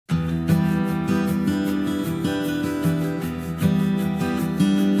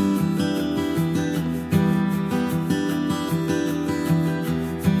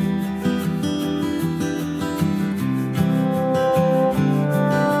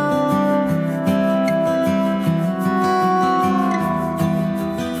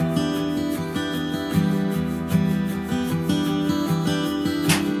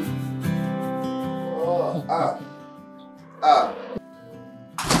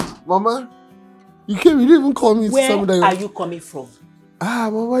Mama, you didn't even call me to tell me that Where are you coming from?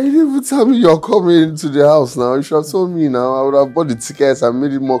 Mama, you didn't even tell me you're coming to the house now. You should have told me now. I would have bought the tickets and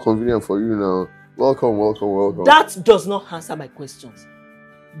made it more convenient for you now. Welcome, welcome, welcome. That does not answer my questions.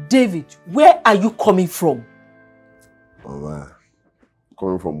 David, where are you coming from? Mama,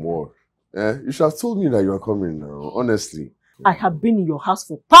 coming from work. You should have told me that you are coming now, honestly. I have been in your house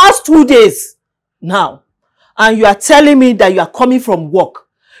for past 2 days now. And you are telling me that you are coming from work.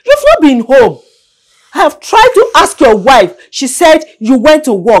 You've not been home. I have tried to ask your wife. She said you went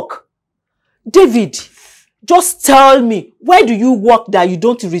to work. David, just tell me, where do you work that you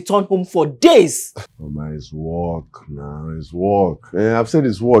don't return home for days? Mama, it's work now. It's work. I've said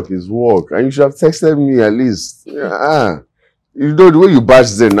it's work. It's work. And you should have texted me at least. You know, the way you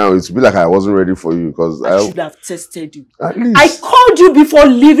bashed there now, it would be like I wasn't ready for you. Because I should have tested you. At least. I called you before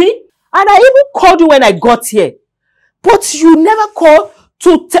leaving. And I even called you when I got here. But you never called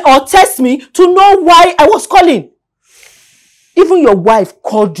or text me to know why I was calling. Even your wife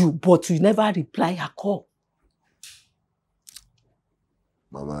called you, but you never replied her call.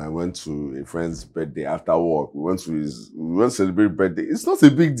 Mama, I went to a friend's birthday after work. We went to celebrate birthday. It's not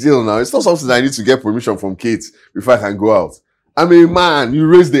a big deal now. It's not something I need to get permission from Kate before I can go out. I'm a man. You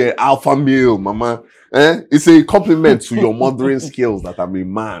raised the alpha male, Mama. It's a compliment to your mothering skills that I'm a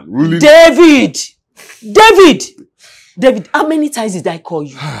man. Really? David, how many times did I call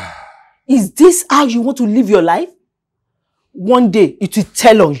you? Is this how you want to live your life? One day, it will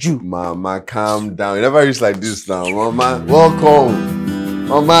tell on you. Mama, calm down. You never reach like this now. Mama, welcome.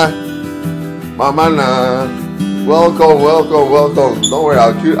 Mama, nah. Welcome. Don't worry,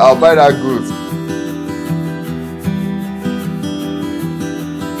 I'll buy that goods.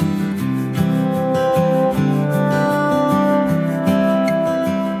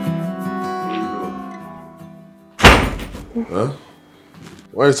 Huh?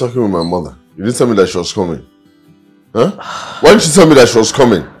 Why are you talking with my mother? You didn't tell me that she was coming. Huh? Why didn't you tell me that she was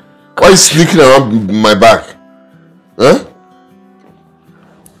coming? Why are you sneaking around my back? Huh?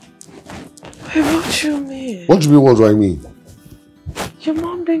 Hey, what do you mean? What do you mean, what do I mean? Your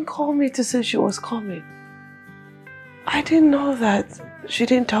mom didn't call me to say she was coming. I didn't know that. She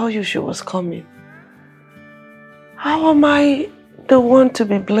didn't tell you she was coming. How am I the one to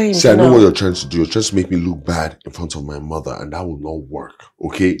be blamed? See, I know what you're trying to do. You're trying to make me look bad in front of my mother, and that will not work.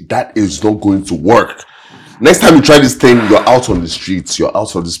 Okay? That is not going to work. Next time you try this thing, you're out on the streets. You're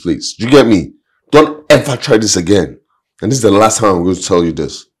out of this place. Do you get me? Don't ever try this again. And this is the last time I'm going to tell you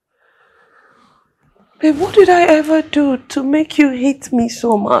this. Babe, what did I ever do to make you hate me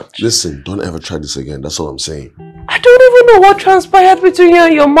so much? Listen, don't ever try this again. That's all I'm saying. I don't even know what transpired between you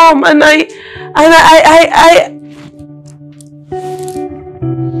and your mom, and I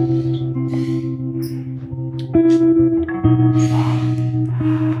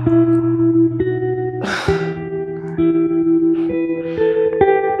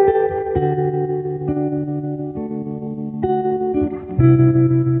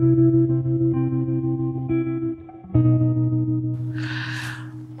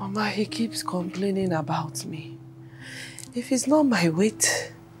Mama, he keeps complaining about me. If it's not my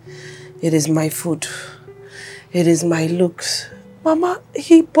weight, it is my food. It is my looks. Mama,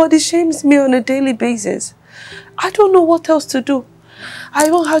 he body shames me on a daily basis. I don't know what else to do. I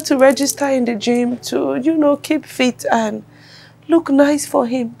even have to register in the gym to, you know, keep fit and look nice for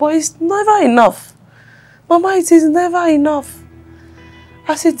him. But it's never enough. Mama, it is never enough.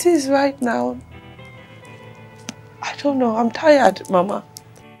 As it is right now, I don't know. I'm tired, Mama.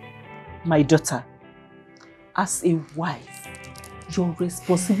 My daughter, as a wife, your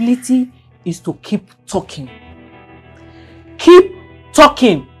responsibility is to keep talking. Keep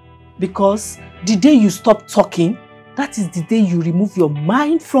talking, because the day you stop talking, that is the day you remove your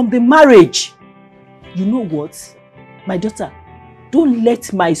mind from the marriage. You know what? My daughter, don't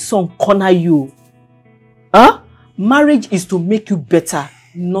let my son corner you. Huh? Marriage is to make you better,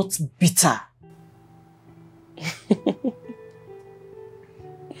 not bitter.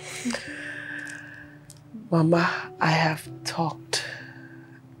 Mama, I have talked.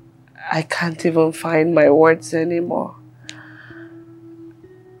 I can't even find my words anymore.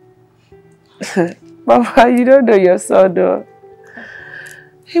 Mama, you don't know your son, though.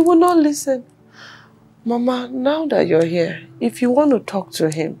 He will not listen. Mama, now that you're here, if you want to talk to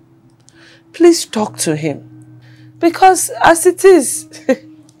him, please talk to him. Because as it is,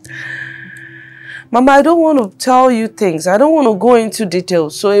 Mama, I don't want to tell you things. I don't want to go into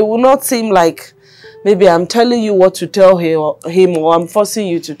details, so it will not seem like maybe I'm telling you what to tell him or I'm forcing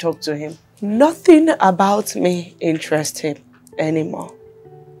you to talk to him. Nothing about me interests him anymore.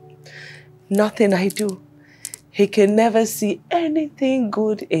 Nothing I do he can never see anything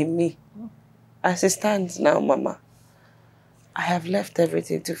good in me. As it stands now, Mama, I have left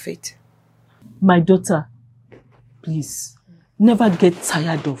everything to fate. My daughter, please, never get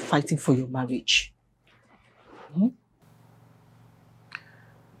tired of fighting for your marriage.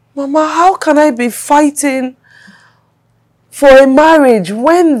 Mama, how can I be fighting for a marriage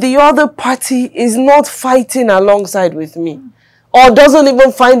when the other party is not fighting alongside with me? Or doesn't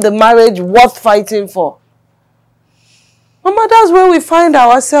even find the marriage worth fighting for? Mama, that's where we find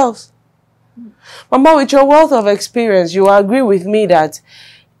ourselves. Mama, with your wealth of experience, you agree with me that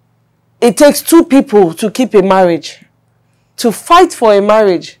it takes two people to keep a marriage, to fight for a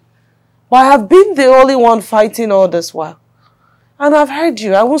marriage. But I have been the only one fighting all this while. And I've heard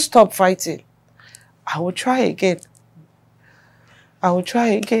you. I won't stop fighting. I will try again. I will try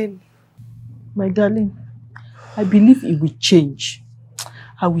again. My darling, I believe it will change.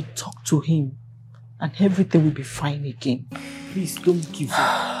 I will talk to him and everything will be fine again. Please don't give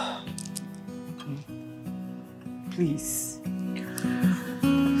up. Please.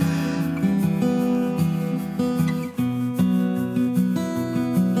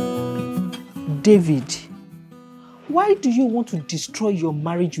 David, why do you want to destroy your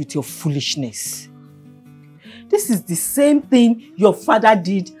marriage with your foolishness? This is the same thing your father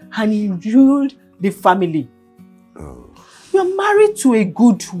did and he ruled the family. You're married to a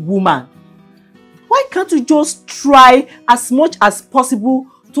good woman. Why can't you just try as much as possible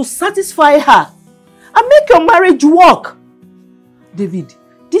to satisfy her and make your marriage work? David,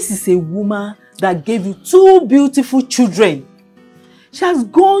 this is a woman that gave you 2 beautiful children. She has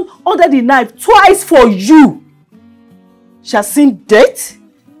gone under the knife twice for you. She has seen death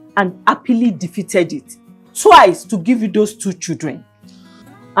and happily defeated it twice to give you those 2 children.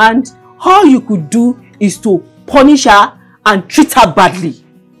 And all you could do is to punish her and treat her badly.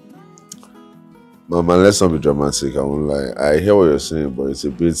 Mama, let's not be dramatic, I won't lie. I hear what you're saying, but it's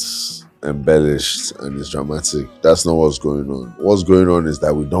a bit embellished and it's dramatic. That's not what's going on. What's going on is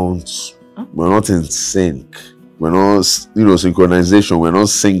that we're not in sync. We're not, synchronization. We're not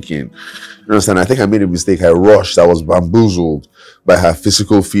syncing. You understand? I think I made a mistake. I rushed. I was bamboozled by her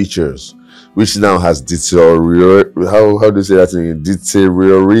physical features, which now has deteriorated. How do you say that thing?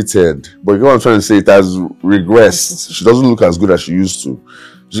 Deteriorated. But you know what I'm trying to say? It has regressed. She doesn't look as good as she used to.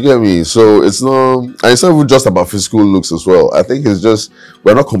 Do you get me? So it's not even just about physical looks as well. I think it's just,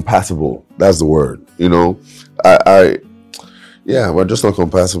 we're not compatible. That's the word. We're just not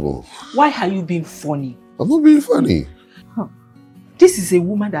compatible. Why are you being funny? I'm not being funny. This is a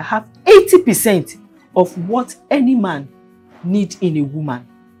woman that have 80% of what any man needs in a woman.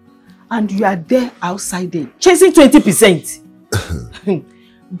 And you are there outside there, chasing 20%.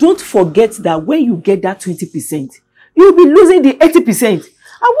 Don't forget that when you get that 20%, you'll be losing the 80%.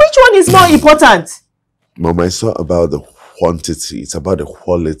 And which one is more important? Mama, it's not about the quantity, it's about the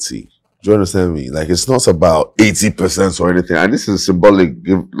quality. Do you understand me? Like, it's not about 80% or anything. And this is symbolic,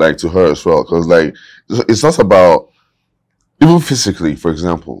 like, to her as well. Because, like, it's not about, even physically, for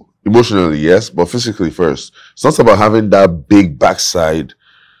example, emotionally, yes, but physically first. It's not about having that big backside.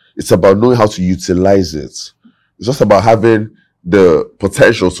 It's about knowing how to utilize it. It's just about having the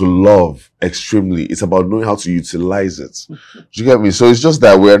potential to love extremely. It's about knowing how to utilize it. Do you get me? So it's just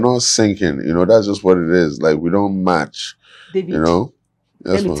that we're not syncing. That's just what it is. Like, we don't match. David,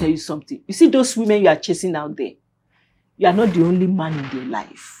 let me tell you something. You see those women you are chasing out there? You are not the only man in their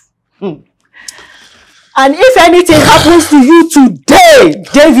life. And if anything happens to you today,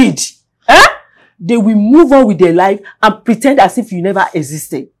 David, they will move on with their life and pretend as if you never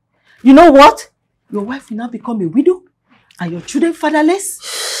existed. You know what? Your wife will now become a widow and your children fatherless.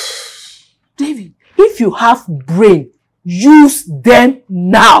 David, if you have brain, use them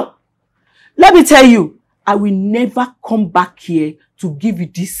now. Let me tell you, I will never come back here to give you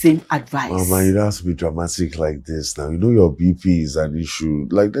this same advice. Mama, you don't have to be dramatic like this now. You know your BP is an issue.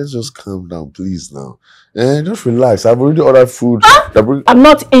 Like, let's just calm down, please now. Just relax. I've already ordered food. I'm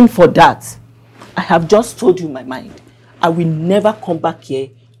not in for that. I have just told you my mind. I will never come back here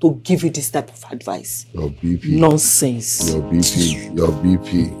to give you this type of advice. Your BP. Nonsense. Your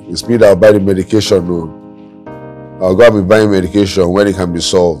BP. It's me that will buy the medication, no. I'll go and be buying medication when it can be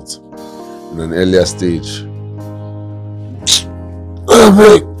solved in an earlier stage.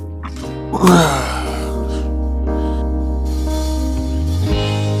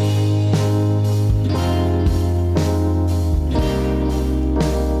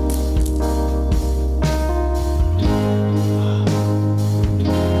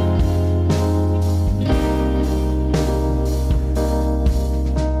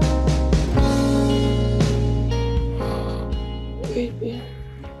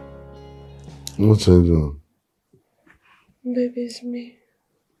 What's I doing? Baby, it's me.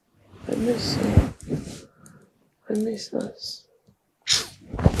 I miss you. I miss us.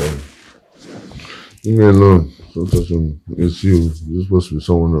 Leave me alone. Don't touch me. It's you. You're supposed to be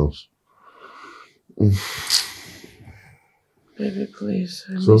someone else. Baby, please.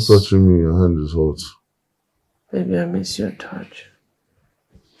 Stop touching me. Your hand is hot. Baby, I miss your touch.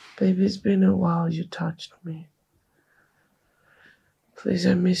 Baby, it's been a while you touched me. Please,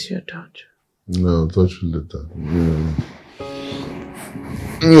 I miss your touch. No, I'll touch you later. Leave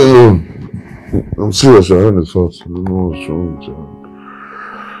me alone. I'm serious. Your hand is hot. I don't know what's wrong with your hand.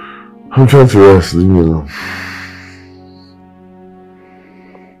 I'm trying to rest. Leave me alone.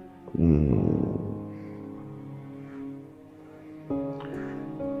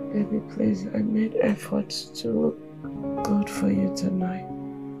 Baby, please, I made efforts to look good for you tonight.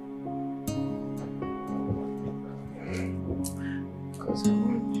 Because I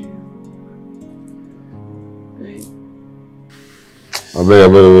want you. Babe. I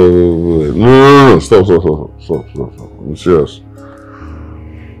beg. No. Stop. I'm serious.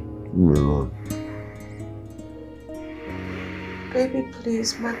 Leave me alone. Baby,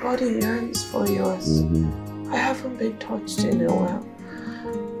 please, my body yearns for yours. I haven't been touched in a while.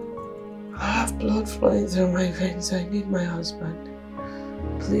 I have blood flowing through my veins. I need my husband.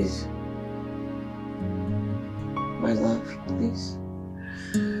 Please. My love, please.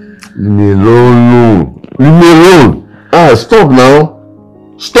 Leave me alone. Leave me alone. Stop now.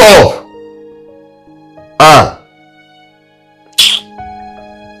 Stop.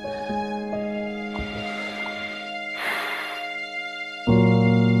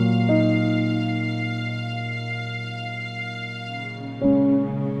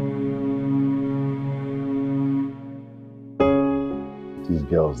 These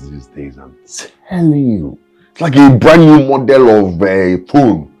girls these days, I'm telling you, it's like a brand new model of a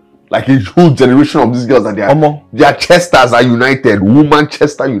phone. Like a whole generation of these girls that their chesters are united. Woman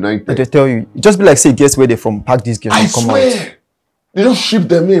chester united. They tell you, it just be like say guess where they from pack these girls I and come swear. out. They just ship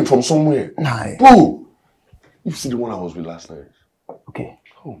them in from somewhere. Nah. Bro, you see the one I was with last night? Okay.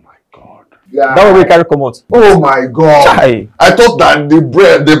 Oh my god. Yeah. That way we carry come out. Oh my god. Chai. I thought that the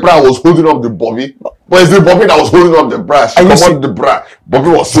bra was holding up the Bobby. But it's the Bobby that was holding up the bra. She come out the bra. Bobby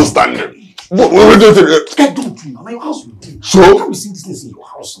was still standing. Guy, don't do it. I'm at your house with you. So? You can't be seeing this thing in your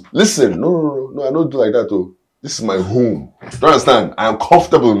house. Listen, no, I don't do like that though. This is my home. Do you understand? I am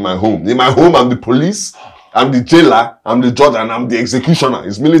comfortable in my home. In my home, I'm the police, I'm the jailer, I'm the judge, and I'm the executioner.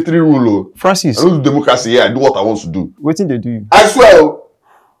 It's military rule. Oh. Francis. I don't do democracy here. I do what I want to do. What thing they do you? I swear.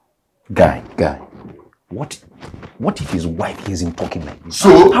 Guy. What if his wife hears him talking like this?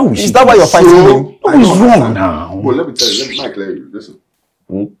 So? How is she? Is that why you're fighting him? What is wrong now? Well, let me tell you. Let me clear you. Listen.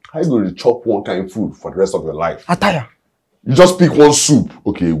 How you going to chop one kind of food for the rest of your life? Attire. You just pick one soup,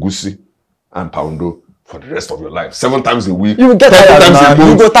 okay, egusi and poundo for the rest of your life. 7 times a week. You will get tired, times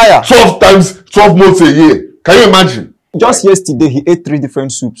man. You go tired. 12 months a year. Can you imagine? Just yesterday, he ate 3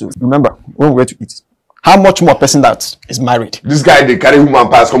 different soups. Remember, when we went to eat, how much more person that is married? This guy, they carry woman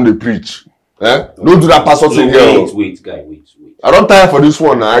pass, come they preach. Don't do that pastor thing, girl. Wait. I don't tire for this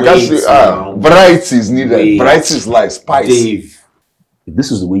one. I can't say, variety is needed. Variety is like spice. Dave, if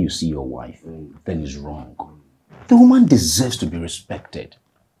this is the way you see your wife, then it's wrong. The woman deserves to be respected.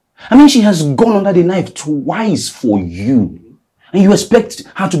 I mean, she has gone under the knife twice for you. And you expect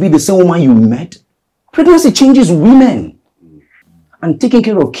her to be the same woman you met? Pregnancy changes women. And taking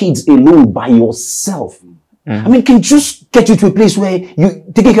care of kids alone by yourself. I mean, can just get you to a place where you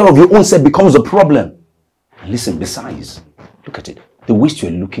taking care of your own self becomes a problem. And listen, besides, look at it. The waist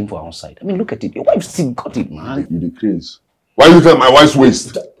you're looking for outside. I mean, look at it. Your wife still got it, man. You the craze. Why you look at my wife's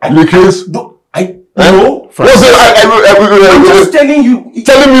waist? You the craze? No, no. What's it? I'm just telling you.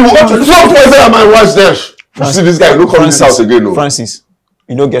 Telling me what? Stop pointing at my wife's dash. You see this guy, don't come in this house again, no. Francis,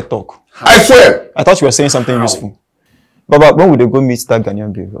 you don't get talk. I swear. I thought you were saying something useful. But when would they go meet that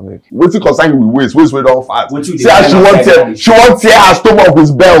Ghanaian babe? What's it concern you with waist? Waist don't fat. See how she wants tear her stomach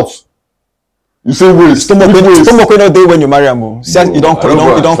with belt. You say waist. Stomach no day when you marry him. See, you don't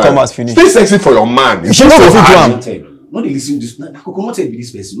come as finished. Stay sexy for your man. You should not go fit to him. Not listen to this. Not tell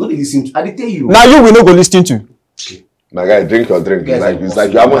this person. Not listen to. I tell you. Now you will not go listen to. My guy, drink your drink. Yes, it's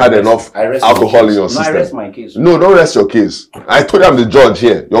like you haven't had enough alcohol in your system. I rest my case. No, don't rest your case. I told you I'm the judge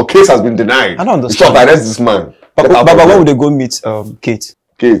here. Your case has been denied. I don't understand. I arrest this man. But when would they go meet Kate?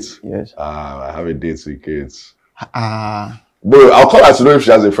 Kate? Yes. I have a date with Kate. Bro, I'll call her to know if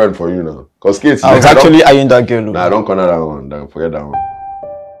she has a friend for you now. Because Kate... I was actually eyeing that girl. Nah, don't corner that one. Don't forget that one.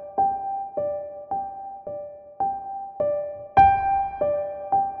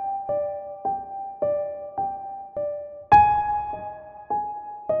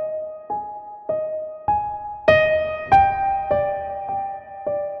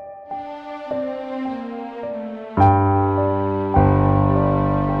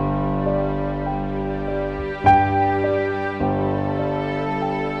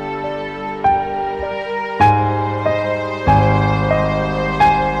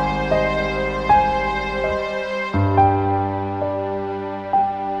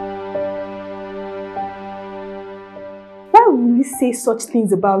 say such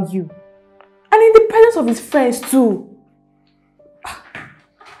things about you. And in the presence of his friends too.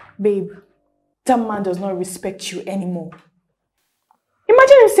 Babe, that man does not respect you anymore.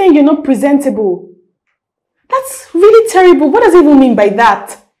 Imagine him saying you're not presentable. That's really terrible. What does he even mean by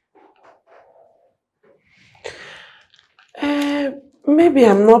that? Maybe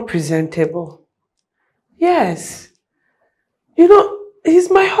I'm not presentable. Yes. You know, he's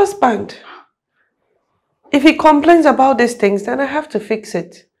my husband. If he complains about these things, then I have to fix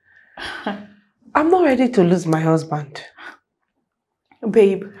it. I'm not ready to lose my husband.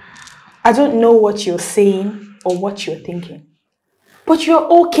 Babe, I don't know what you're saying or what you're thinking. But you're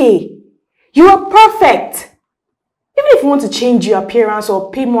okay. You are perfect. Even if you want to change your appearance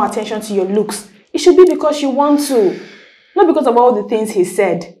or pay more attention to your looks, it should be because you want to. Not because of all the things he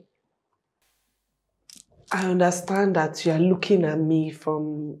said. I understand that you are looking at me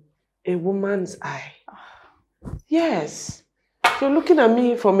from a woman's eye. Yes. You're looking at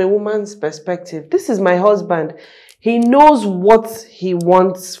me from a woman's perspective. This is my husband. He knows what he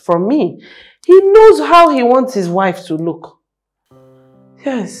wants from me. He knows how he wants his wife to look.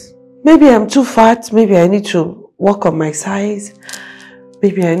 Yes. Maybe I'm too fat. Maybe I need to work on my size.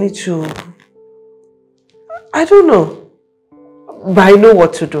 Maybe I need to... I don't know. But I know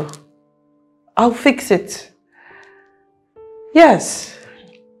what to do. I'll fix it. Yes.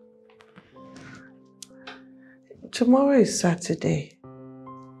 Tomorrow is Saturday.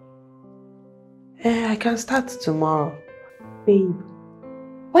 I can start tomorrow. Babe,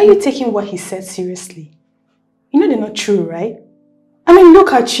 why are you taking what he said seriously? You know they're not true, right? I mean,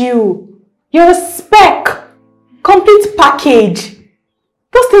 look at you. You're a speck. Complete package.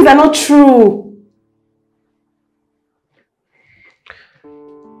 Those things are not true.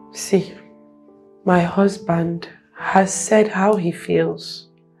 See, my husband has said how he feels.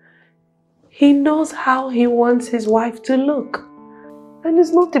 He knows how he wants his wife to look. And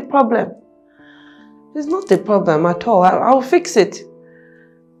it's not a problem. It's not a problem at all. I'll fix it.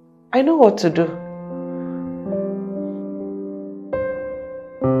 I know what to do.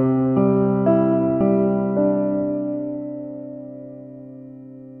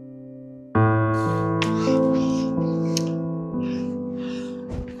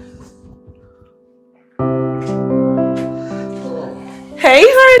 Hey,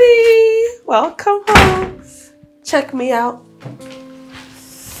 honey. Welcome home. Check me out.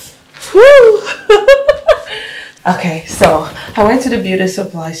 Woo! Okay, so I went to the beauty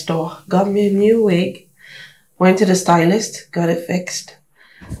supply store, got me a new wig, went to the stylist, got it fixed,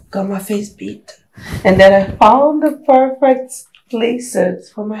 got my face beat, and then I found the perfect lace suits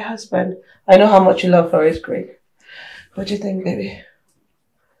for my husband. I know how much you love Forest Creek. What do you think, baby?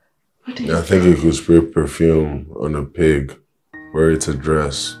 What do you think? I think you could spray perfume on a pig, wear it a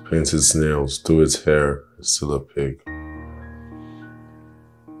dress, paint its nails, do its hair, it's still a pig.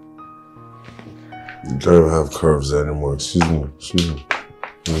 You don't even have curves anymore. Excuse me.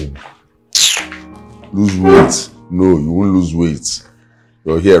 Lose weight. No, you won't lose weight.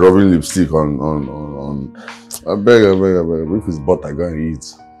 You're here rubbing lipstick on. I beg. If it's butter, go and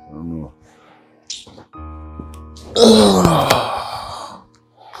eat. I don't know.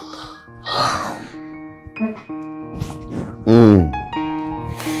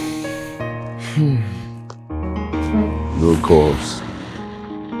 No curves.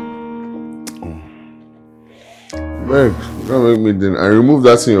 Meg, you gotta make me dinner. I remove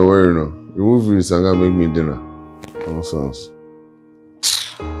that thing you're wearing now. Remove this and gotta make me dinner. Nonsense.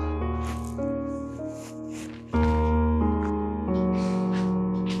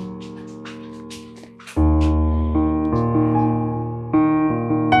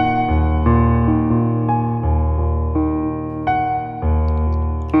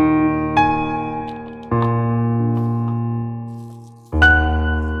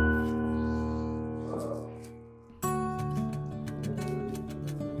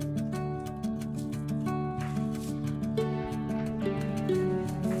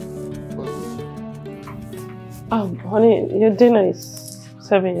 Honey, your dinner is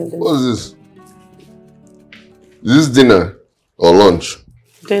serving your dinner. What is this? Is this dinner or lunch?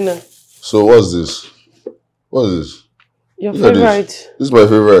 Dinner. So what's this? What is this? Your favorite. This is my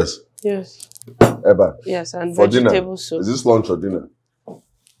favorite. Yes. Eba. Yes, and For vegetable dinner. soup. Is this lunch or dinner?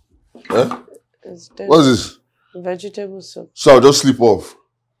 Huh? It's dinner. What is this? Vegetable soup. So I'll just sleep off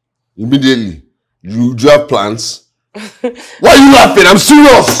immediately. Do you have plans? Why are you laughing? I'm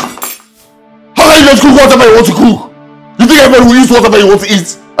serious. How can you just cook whatever you want to cook? You think everybody will eat whatever you want to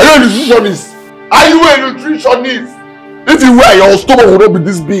eat? Are you a nutritionist? Are you a nutritionist? This is where your stomach will not be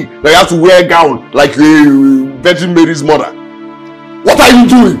this big that you have to wear a gown like the Virgin Mary's mother. What are you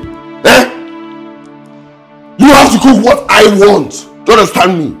doing? Eh? You have to cook what I want. you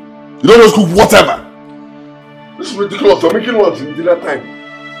understand me? You don't just cook whatever. This is ridiculous. You're making lunch in dinner time.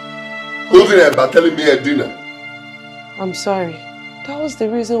 Holding it by telling me at dinner. I'm sorry. That was the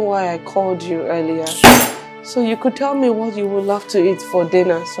reason why I called you earlier. So you could tell me what you would love to eat for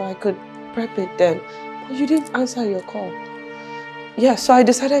dinner so I could prep it then. But you didn't answer your call. Yeah, so I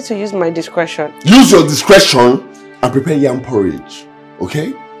decided to use my discretion. Use your discretion and prepare yam porridge.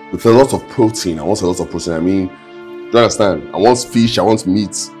 Okay? With a lot of protein. I want a lot of protein. I mean, do you understand? I want fish, I want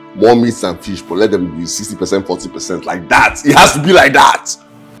meat. More meat than fish, but let them be 60%, 40%. Like that. It has to be like that.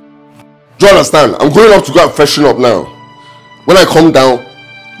 Do you understand? I'm going up to go and freshen up now. When I come down,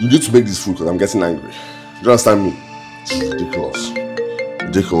 you need to make this food because I'm getting angry. Do you understand me? It's ridiculous.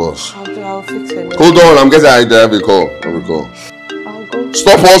 Ridiculous. I'll fix it. Hold on, I'm getting I have a call. I'll go.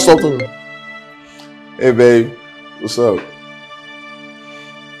 Stop all something. Hey babe, what's up?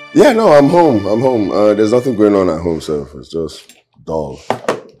 Yeah, no, I'm home. I'm home. There's nothing going on at home, so it's just dull.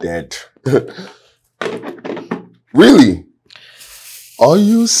 Dead. Really? Are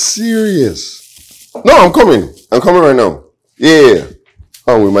you serious? No, I'm coming. I'm coming right now. Yeah.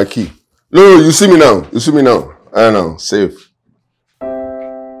 Oh, with my key. No, you see me now. You see me now. I know. Safe.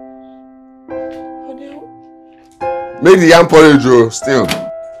 Make the yam porridge, Joe. Still.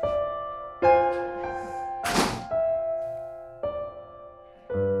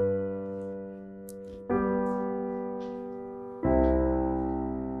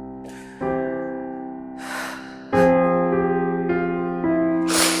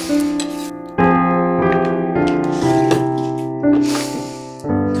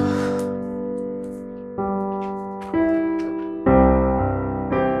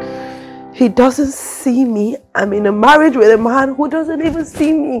 He doesn't see me. I'm in a marriage with a man who doesn't even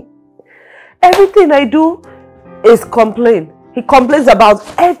see me. Everything I do is complain. He complains about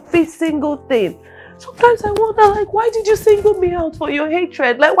every single thing. Sometimes I wonder, like, why did you single me out for your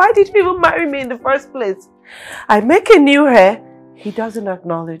hatred? Like, why did you even marry me in the first place? I make a new hair. He doesn't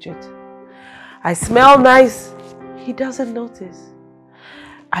acknowledge it. I smell nice. He doesn't notice.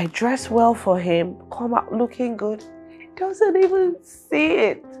 I dress well for him, come out looking good. He doesn't even see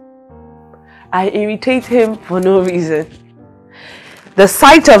it. I irritate him for no reason. The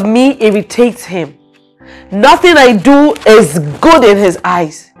sight of me irritates him. Nothing I do is good in his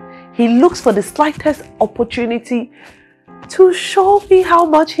eyes. He looks for the slightest opportunity to show me how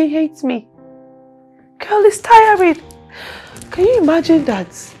much he hates me. Girl, it's tiring. Can you imagine that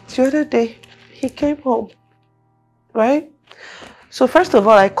the other day he came home, right? So first of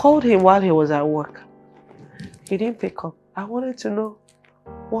all, I called him while he was at work. He didn't pick up. I wanted to know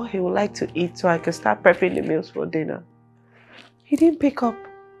what he would like to eat so I could start prepping the meals for dinner. He didn't pick up.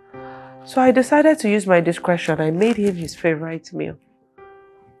 So I decided to use my discretion. I made him his favorite meal.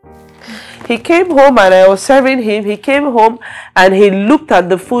 He came home and I was serving him. He came home and he looked at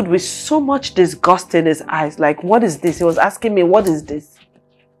the food with so much disgust in his eyes. Like, what is this? He was asking me, what is this?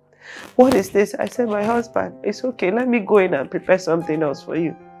 What is this? I said, my husband, it's okay. Let me go in and prepare something else for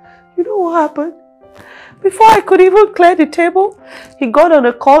you. You know what happened? Before I could even clear the table, he got on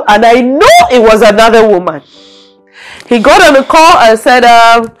a call and I know it was another woman. He got on a call and said,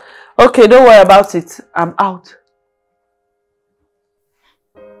 okay, don't worry about it. I'm out.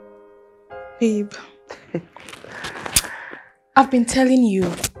 Babe, I've been telling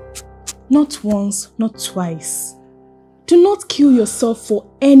you, not once, not twice. Do not kill yourself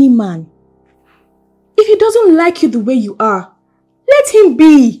for any man. If he doesn't like you the way you are, let him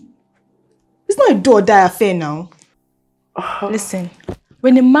be. It's not a do or die affair now. Listen,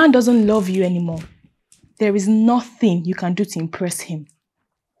 when a man doesn't love you anymore, there is nothing you can do to impress him.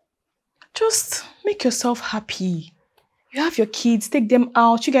 Just make yourself happy. You have your kids, take them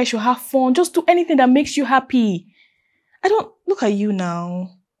out, you guys should have fun. Just do anything that makes you happy. Look at you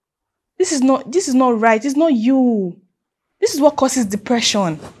now. This is not right. It's not you. This is what causes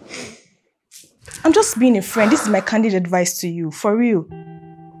depression. I'm just being a friend. This is my candid advice to you, for real.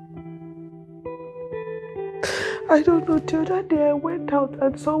 I don't know, the other day I went out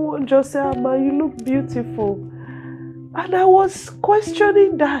and someone just said, Amma, you look beautiful. And I was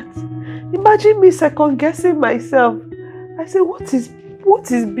questioning that. Imagine me second guessing myself. I said, what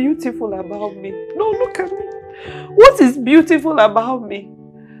is beautiful about me? No, look at me. What is beautiful about me?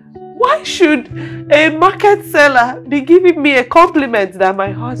 Why should a market seller be giving me a compliment that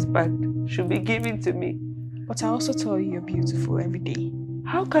my husband should be giving to me? But I also tell you you're beautiful every day.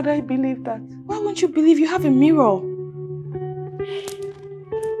 How can I believe that? Why won't you believe you have a mirror?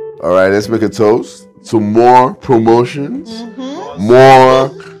 All right, let's make a toast to more promotions, more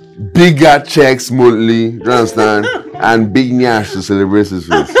bigger checks monthly, do you understand? And big nyash to celebrate this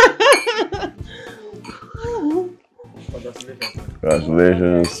with.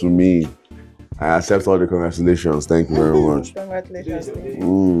 Congratulations to me. I accept all the congratulations. Thank you very much. Congratulations.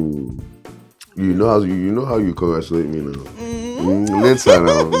 You know how you congratulate me now. Later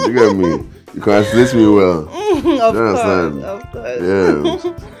now, you get me. You congratulate me well. Of You understand? course, of course. Yeah.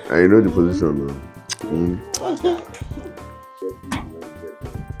 And you know the position now.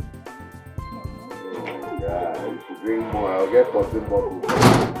 Drink more. I'll get 14 bottles.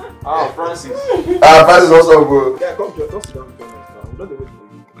 Francis. Francis also good. Yeah, come to sit down with us now. I'm not waiting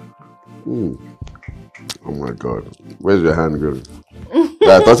for you. Oh my God. Where's your hand going?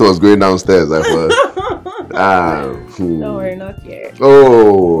 I thought it was going downstairs. I thought. No, we're not yet.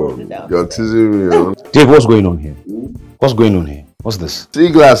 Oh, you're teasing me. Huh? Dave, what's going on here? What's going on here? What's this? See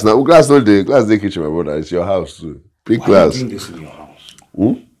glass now. Glass no day. Glass day kitchen, my brother. It's your house too. Big Why glass. are you doing this in your house?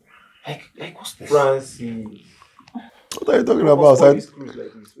 Like what's this? Francis. What are you talking about? I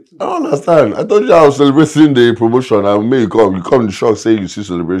don't understand. I told you I was celebrating the promotion. I made you come. You come to shock, say you see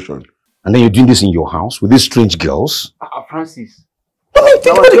celebration. And then you're doing this in your house with these strange girls? Francis. I mean,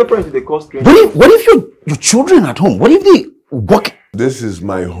 think about Your it. parents, they call strange. What if your children at home? What if they work? This is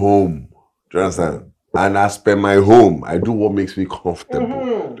my home. Do you understand? And as per my home, I do what makes me comfortable.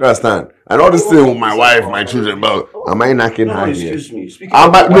 Do you understand? And all this thing with my wife, my children, but am I knocking her here? Excuse me.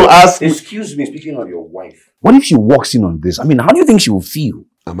 Excuse me. Speaking of your wife. What if she walks in on this? I mean, how do you think she will feel?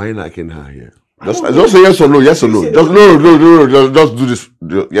 Am I knocking her here? Just say yes or no. Yes or no. Just no. Just do this.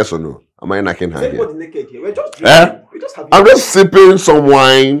 Yes or no. Am I knocking her here? Everybody naked here. We're just drinking. We're just having. I'm just sipping some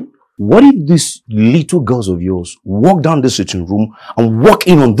wine. What if these little girls of yours walk down the sitting room and walk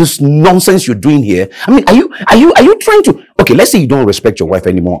in on this nonsense you're doing here? I mean, are you trying to? Okay, let's say you don't respect your wife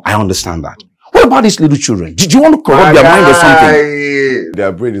anymore. I understand that. What about these little children? Did you want to corrupt their mind or something?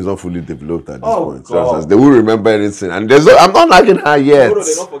 Their brain is not fully developed at this point. God. They won't remember anything. And I'm not knocking her yet. No,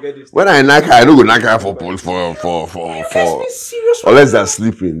 they don't forget this. When I knock her, I don't go knock her for unless they're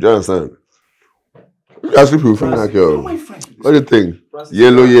sleeping. Do you understand? If they're sleeping, we knock her. What do you think?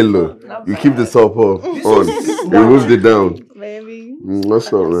 Yellow. You keep the top up on. You move it down. Baby. What's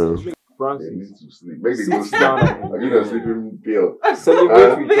up, man? Francis. Need to sleep. Make the go sleep. I need a sleeping pill.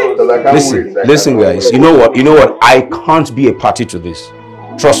 Celebrate with us. I can't wait. Listen, guys. You know what? I can't be a party to this.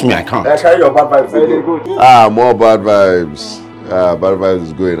 Trust me, I can't. I carry your bad vibes. More bad vibes. Bad vibes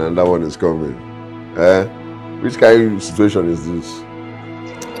is going and that one is coming. Which kind of situation is this?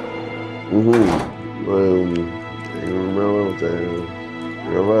 You remember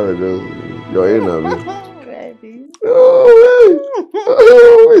you're in on me.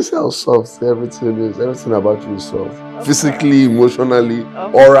 Oh, it's how soft everything is. Everything about you is soft. Physically, emotionally,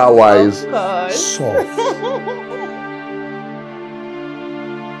 aura-wise, soft.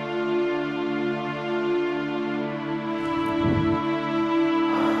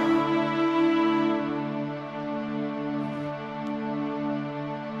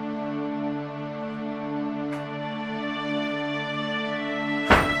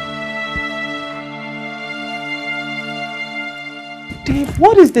 Dave,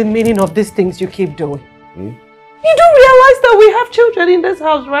 what is the meaning of these things you keep doing? You do realize that we have children in this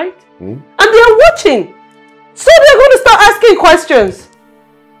house, right? And they are watching. So they're going to start asking questions.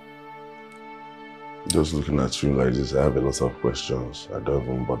 Just looking at you like this, I have a lot of questions. I don't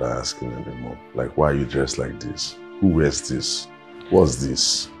even bother asking anymore. Like, why are you dressed like this? Who wears this? What's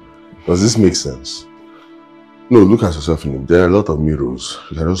this? Does this make sense? No, look at yourself. There are a lot of mirrors.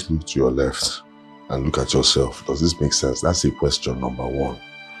 You can just look to your left and look at yourself. Does this make sense? That's a question number one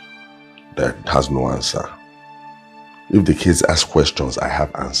that has no answer. If the kids ask questions, I have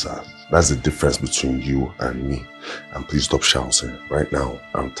answers. That's the difference between you and me. And please stop shouting. Right now,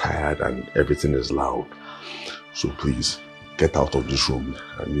 I'm tired and everything is loud. So please, get out of this room.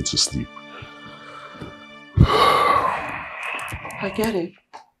 I need to sleep. I get it.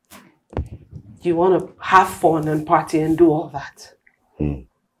 You want to have fun and party and do all that.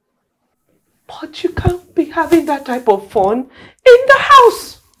 But you can't be having that type of fun in the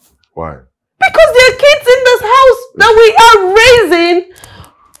house. Why? Because there are kids in this house that we are raising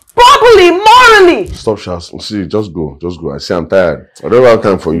properly, morally. Stop shouting. See, just go. Just go. I say I'm tired. I don't have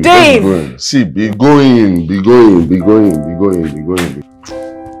time for you. Dave! Just going. See, be going.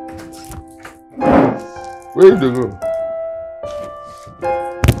 Where did you go?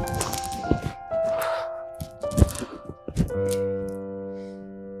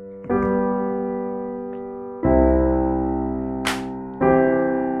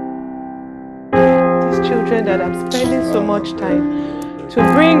 That I'm spending so much time to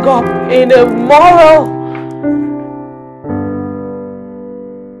bring up in a moral.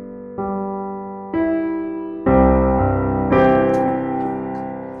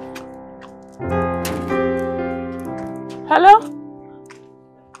 Hello?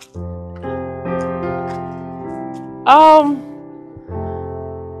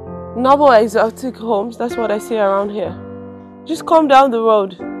 Novel exotic homes, that's what I see around here. Just come down the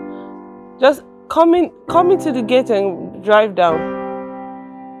road. Just come into the gate and drive down.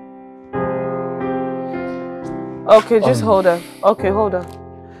 Okay, just hold on. Okay, hold on.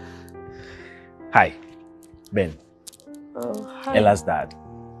 Hi, Ben. Oh, hi. Ella's dad.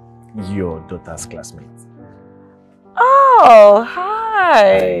 Your daughter's classmate. Oh,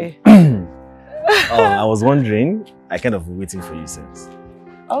 hi. I was wondering, I kind of waiting for you since.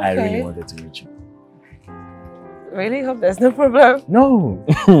 Okay. I really wanted to meet you. Really? Hope there's no problem. No.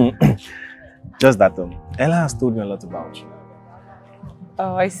 Just that Ella has told me a lot about you.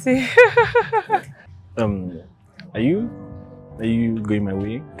 Oh, I see. Are you going my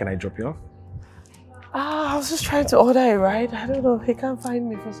way? Can I drop you off? I was just trying to order a ride. I don't know. He can't find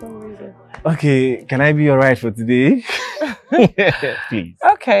me for some reason. Okay, can I be your ride for today? Please.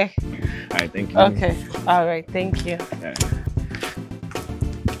 Okay. All right, thank you. Okay. All right, thank you. Yeah.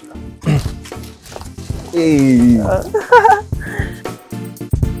 Hey.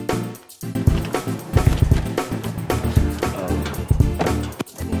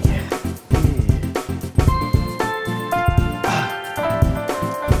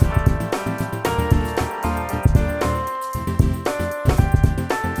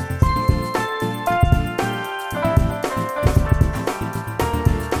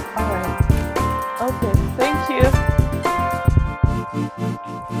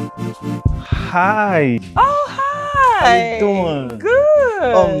 Hi. Oh, hi. How you doing?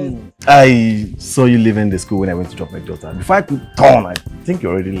 Good. I saw you leaving the school when I went to drop my daughter. Before I could turn, I think you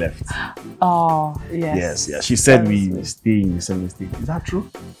already left. Oh, yes. Yes. She said we stay in the same state. Is that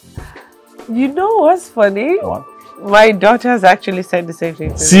true? You know what's funny? What? My daughter has actually said the same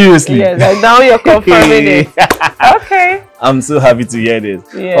thing to me. Seriously? Yes, and now you're confirming it. Okay. I'm so happy to hear this.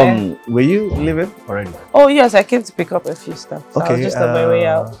 Yeah. Were you leaving already? Oh, yes, I came to pick up a few stuff. So I was just on my way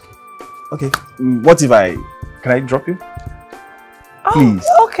out. Okay. What if can I drop you? Please.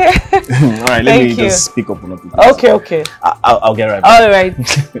 Oh, okay. All right, let me just pick up on it. Okay, okay. I'll get right back. All right.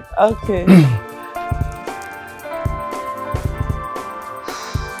 Okay.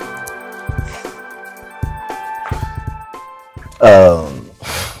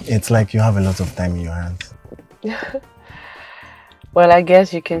 It's like you have a lot of time in your hands. Well, I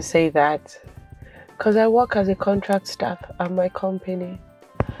guess you can say that. Because I work as a contract staff at my company.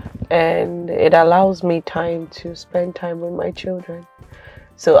 And it allows me time to spend time with my children.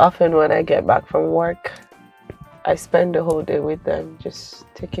 So often when I get back from work, I spend the whole day with them, just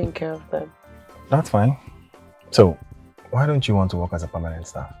taking care of them. That's fine. So, why don't you want to work as a permanent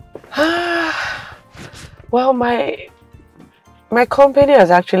staff? Well, my company has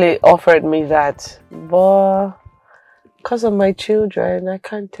actually offered me that, but because of my children, I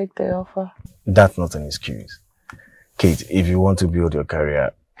can't take the offer. That's not an excuse. Kate, if you want to build your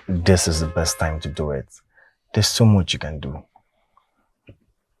career, this is the best time to do it. There's so much you can do.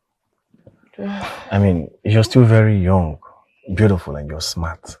 I mean, you're still very young, beautiful, and you're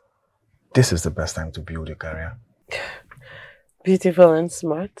smart. This is the best time to build your career. Beautiful and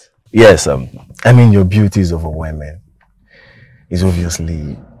smart? Yes, I mean, your beauty is overwhelming. It's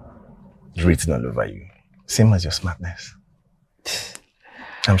obviously written all over you. Same as your smartness.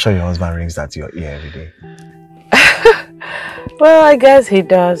 I'm sure your husband rings that to your ear every day. Well, I guess he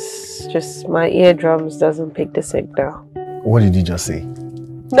does. Just my eardrums doesn't pick the signal. What did you just say?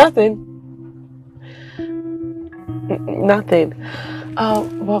 Nothing. Nothing.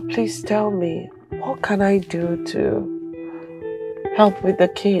 Well, please tell me, what can I do to help with the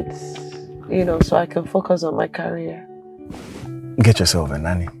kids? You know, so I can focus on my career. Get yourself a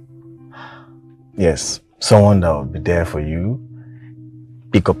nanny. Yes, someone that will be there for you.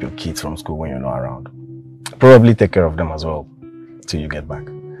 Pick up your kids from school when you're not around. Probably take care of them as well till you get back.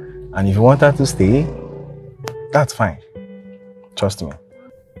 And if you want her to stay, that's fine. Trust me.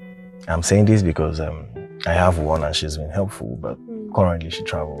 I'm saying this because I have one and she's been helpful, but currently she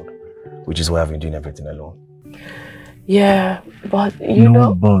traveled, which is why I've been doing everything alone. Yeah, but you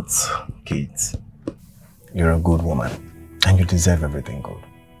know... No, but, Kate, you're a good woman and you deserve everything good.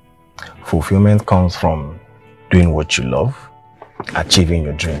 Fulfillment comes from doing what you love, achieving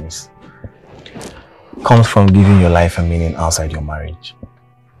your dreams. Comes from giving your life a meaning outside your marriage.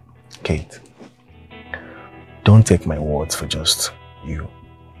 Kate, don't take my words for just you.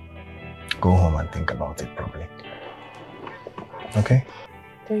 Go home and think about it properly. Okay?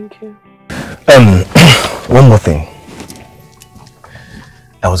 Thank you. One more thing.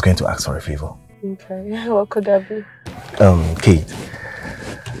 I was going to ask for a favor. Okay, what could that be? Kate,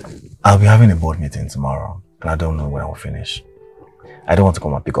 I'll be having a board meeting tomorrow, and I don't know when I'll finish. I don't want to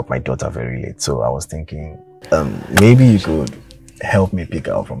come and pick up my daughter very late, so I was thinking, maybe you could help me pick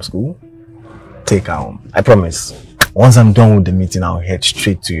her up from school, take her home. I promise. Once I'm done with the meeting, I'll head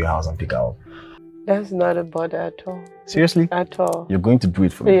straight to your house and pick her up. That's not a bother at all. Seriously? At all. You're going to do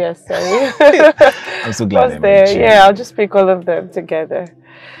it for me? Yes, I I'm so glad I met there. you. Yeah, I'll just pick all of them together.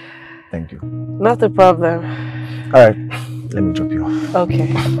 Thank you. Not a problem. All right, let me drop you off.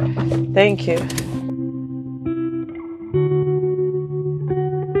 Okay. Thank you.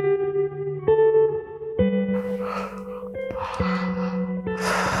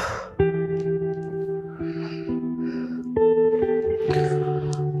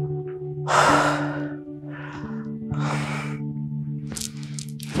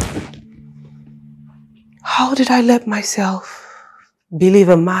 How did I let myself believe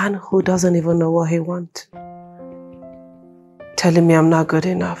a man who doesn't even know what he wants? Telling me I'm not good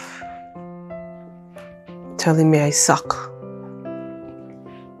enough. Telling me I suck.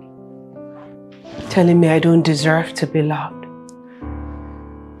 Telling me I don't deserve to be loved.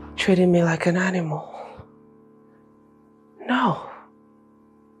 Treating me like an animal. No.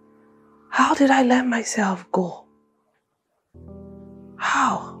 How did I let myself go?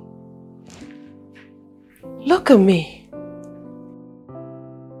 How? Look at me.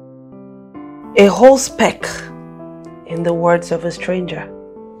 A whole speck, in the words of a stranger.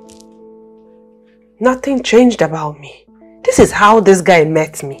 Nothing changed about me. This is how this guy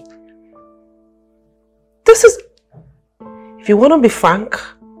met me. This is... If you want to be frank,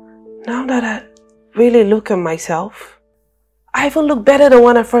 now that I really look at myself, I even look better than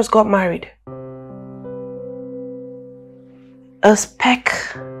when I first got married. A speck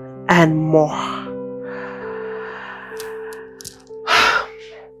and more.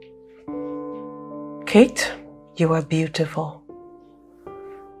 Kate, you are beautiful.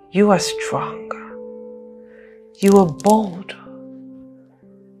 You are strong. You are bold.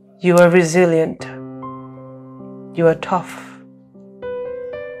 You are resilient. You are tough.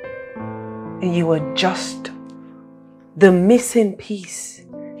 And you are just the missing piece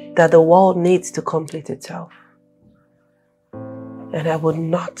that the world needs to complete itself. And I would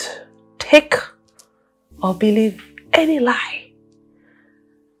not take or believe any lie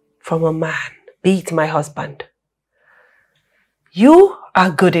from a man, be it my husband. You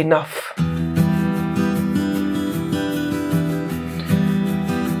are good enough.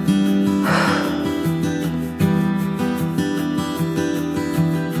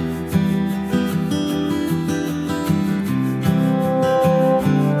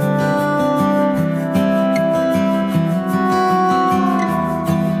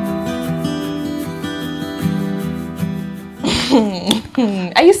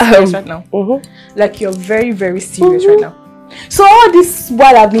 Are you serious right now? Like you're very, very serious right now. So all this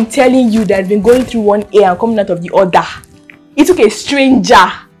while I've been telling you that I've been going through one ear and coming out of the other, it took a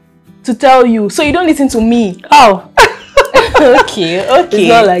stranger to tell you. So you don't listen to me. Oh. Okay. It's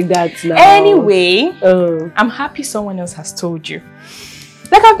not like that now. Anyway, I'm happy someone else has told you.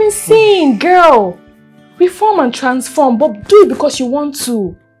 Like I've been saying, girl, reform and transform, but do it because you want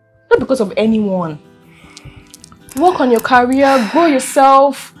to, not because of anyone. Work on your career, grow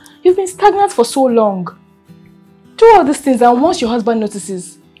yourself. You've been stagnant for so long. Do all these things, and once your husband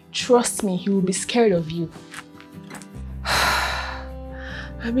notices, trust me, he will be scared of you.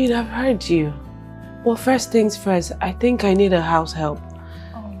 I mean, I've heard you. Well, first things first, I think I need a house help.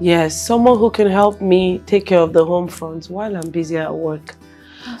 Oh. Yes, someone who can help me take care of the home front while I'm busy at work.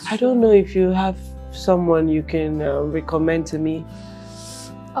 I don't know if you have someone you can recommend to me.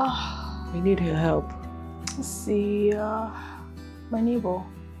 I need your help. Let's see, my neighbor.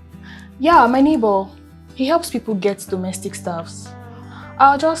 Yeah, my neighbor. He helps people get domestic staffs.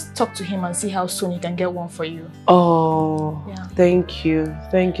 I'll just talk to him and see how soon he can get one for you. Oh, yeah. Thank you.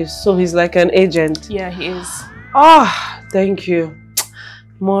 Thank you. So he's like an agent? Yeah, he is. Ah, thank you.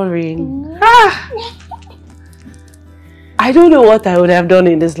 Maureen. I don't know what I would have done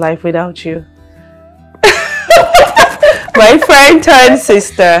in this life without you. My friend turned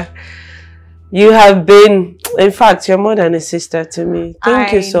sister. You have been, in fact, you're more than a sister to me.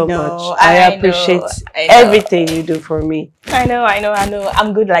 Thank you so much. I appreciate everything you do for me. I know.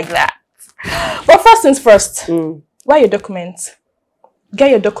 I'm good like that. But first things first, where are your documents? Get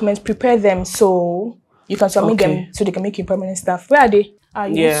your documents, prepare them so you can submit them so they can make you permanent staff. Where are they?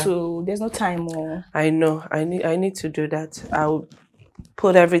 There's no time more. I know. I need to do that. I'll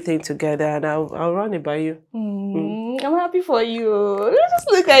put everything together and I'll run it by you. I'm happy for you. Just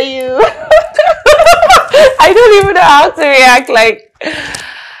look at you. I don't even know how to react. Like,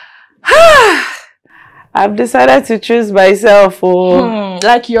 I've decided to choose myself.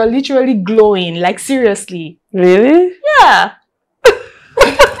 Like you're literally glowing. Like seriously. Really? Yeah.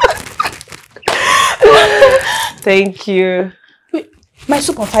 Thank you. My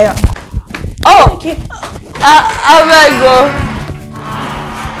soup on fire. Oh! Okay. I beg go.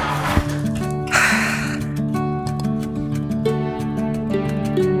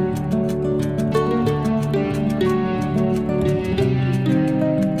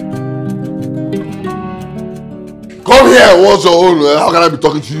 Come here, what's your own? How can I be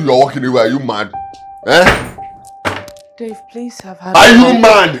talking to you? You're walking away. Are you mad? Eh? Dave, please have had. Are you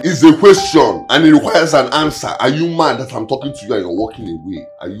mad? Is a question and it requires an answer. Are you mad that I'm talking to you and you're walking away?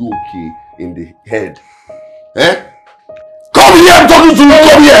 Are you okay in the head? Eh? Come here, I'm talking to you.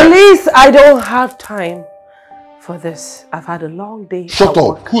 Come here. Please, I don't have time for this. I've had a long day. Shut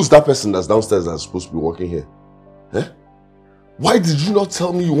up. Who's that person that's downstairs that's supposed to be working here? Eh? Why did you not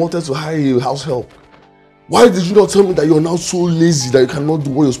tell me you wanted to hire a house help? Why did you not tell me that you're now so lazy that you cannot do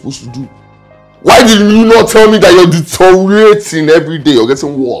what you're supposed to do? Why did you not tell me that you're deteriorating every day? You're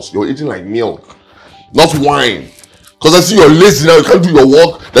getting worse. You're eating like milk, not wine. Because I see you're lazy now, you can't do your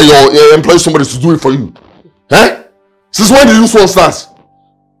work, then you're employing somebody to do it for you. Eh? Since when did this one start?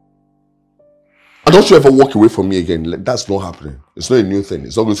 And don't you ever walk away from me again. That's not happening. It's not a new thing.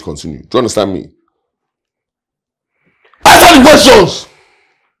 It's not going to continue. Do you understand me? Answer the questions!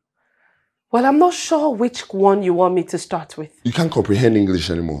 Well, I'm not sure which one you want me to start with. You can't comprehend English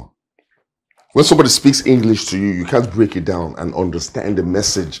anymore. When somebody speaks English to you, you can't break it down and understand the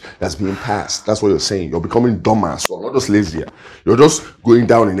message that's being passed. That's what you're saying. You're becoming dumber. So not just lazier. You're just going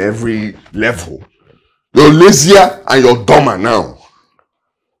down in every level. You're lazier and you're dumber now.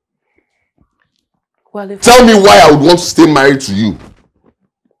 Well, tell me why I would want to stay married to you.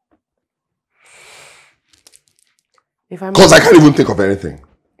 Because I can't even think of anything.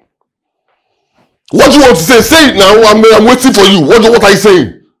 What do you want to say? Say it now. I'm waiting for you. What are you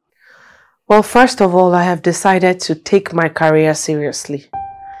saying? Well, first of all, I have decided to take my career seriously.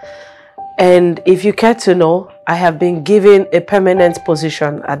 And if you care to know, I have been given a permanent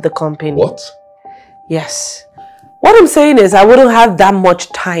position at the company. What? Yes. What I'm saying is I wouldn't have that much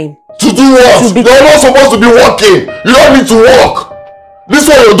time. To do what? You're not supposed to be working. You don't need to work. This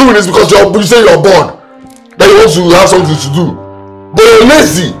one you're doing is because you say you're bored. That you want to have something to do. But you're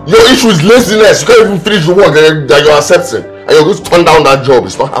lazy. Your issue is laziness. You can't even finish the work that you're accepting. And you're going to turn down that job.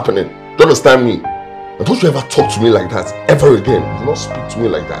 It's not happening. Do you understand me? And don't you ever talk to me like that ever again. Do not speak to me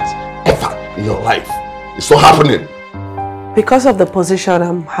like that ever in your life. It's not happening. Because of the position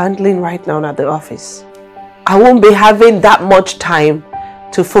I'm handling right now at the office, I won't be having that much time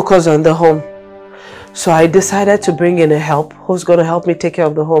to focus on the home. So I decided to bring in a help who's going to help me take care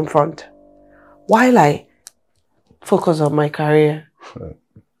of the home front while I focus on my career.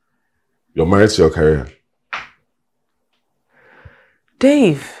 You're married to your career.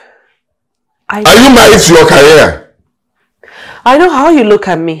 Dave, are you married to your career? I know how you look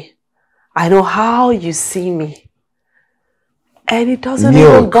at me. I know how you see me. And it doesn't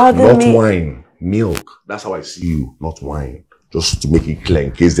even bother me. Not wine. Milk. That's how I see you, not wine. Just to make it clear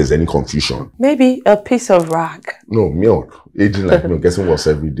in case there's any confusion. Maybe a piece of rag. No, milk. Aging like milk, getting worse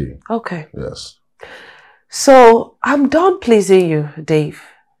every day. Okay. Yes. So, I'm done pleasing you, Dave.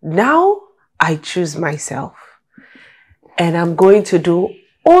 Now, I choose myself. And I'm going to do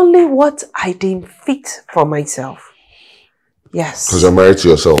only what I deem fit for myself. Yes. Because you're married to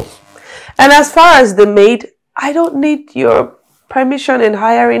yourself. And as far as the maid, I don't need your permission in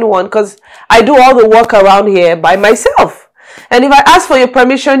hiring one because I do all the work around here by myself. And if I ask for your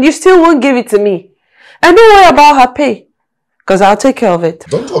permission, you still won't give it to me. And don't worry about her pay. Because I'll take care of it.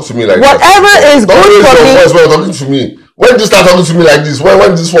 Don't talk to me like Whatever that. is good for me. Don't raise your voice when you're talking to me. When did you start talking to me like this? When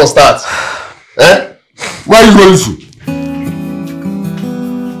did this one start? Eh? Where are you going to?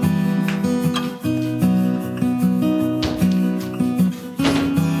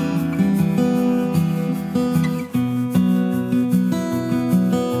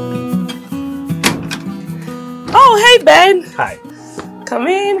 Oh, hey, Ben. Hi. Come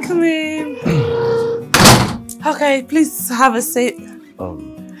in, come in. Okay, please have a seat.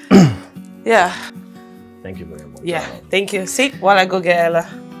 Yeah. Thank you very much. Yeah, thank you. Sit while I go get Ella.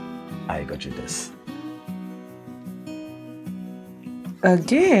 I got you this. A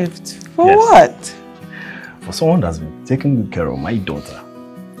gift? For Yes. what? For someone that's been taking good care of my daughter,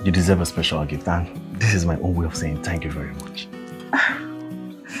 you deserve a special gift, and this is my own way of saying thank you very much.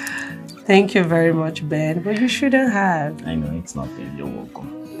 Thank you very much, Ben, but you shouldn't have. I know, it's nothing. You're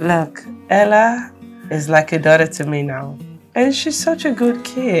welcome. Look, Ella is like a daughter to me now, and she's such a good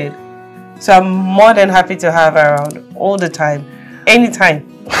kid. So I'm more than happy to have her around all the time, anytime.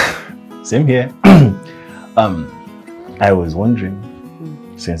 Same here. I was wondering,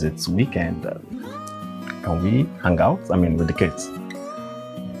 since it's weekend, can we hang out? I mean, with the kids.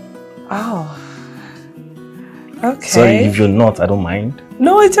 Oh, Okay. Sorry, if you're not, I don't mind.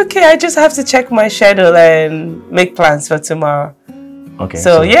 No, it's okay. I just have to check my schedule and make plans for tomorrow. Okay.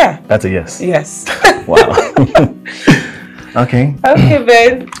 So yeah. That's a yes. Yes. Wow. Okay. Okay,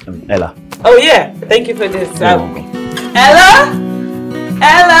 Ben. Ella. Oh yeah. Thank you for this. You're welcome. Ella?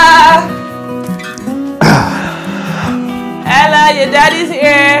 Ella? Ella, your daddy's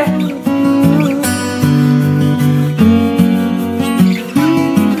here.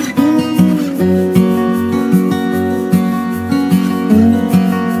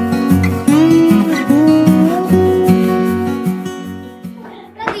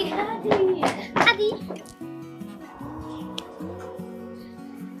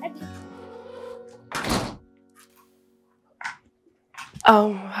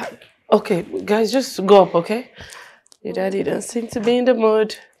 Okay, guys, just go up, okay? Your daddy doesn't seem to be in the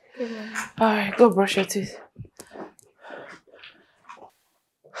mood. Alright, go brush your teeth.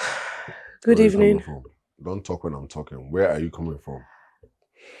 Good evening. Don't talk when I'm talking. Where are you coming from?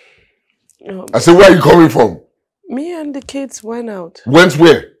 No, I said, where are you coming from? me and the kids went out. Went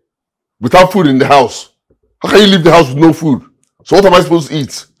where? Without food in the house. How can you leave the house with no food? So what am I supposed to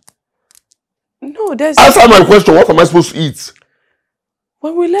eat? No, there's... Answer my question. What am I supposed to eat?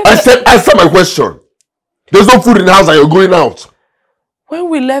 When we left... I said, answer my question. There's no food in the house and you're going out. When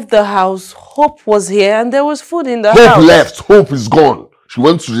we left the house, Hope was here and there was food in the Hope house. left. Hope is gone. She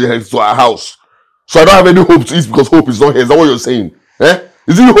went to her house. So I don't have any hope to eat because Hope is not here. Is that what you're saying? Eh?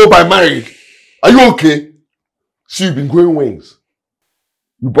 Is it Hope I married? Are you okay? See, you've been going wings.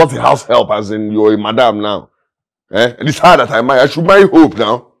 You bought a house help as in you're a madam now. Eh? And it's hard that I marry. I should marry Hope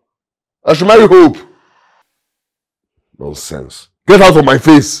now. I should marry Hope. Nonsense. Get out of my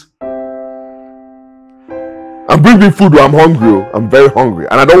face. And bring me food when I'm hungry. I'm very hungry.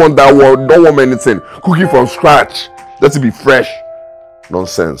 And I don't want that one. Don't want anything. Cooking from scratch. Let it be fresh.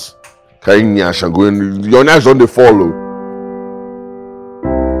 Nonsense. Carrying nyash and going. Your nyash don't they follow.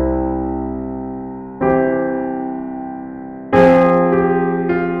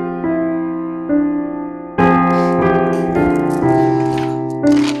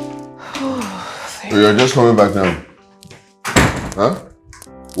 So you're just coming back now? Huh?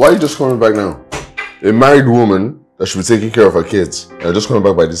 Why are you just coming back now? A married woman that should be taking care of her kids. You're just coming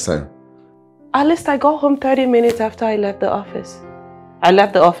back by this time. At least I got home 30 minutes after I left the office. I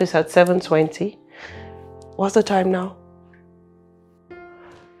left the office at 7:20. What's the time now?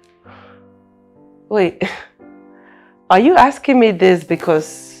 Wait, are you asking me this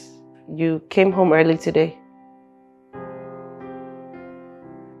because you came home early today?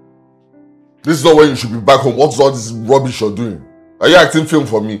 This is not when you should be back home. What's all this rubbish you're doing? Are you acting film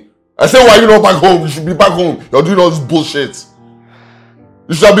for me? I said, why are you not back home? You should be back home. You're doing all this bullshit.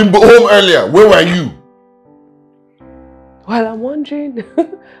 You should have been home earlier. Where were you? Well, I'm wondering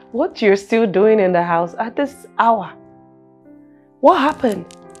what you're still doing in the house at this hour. What happened?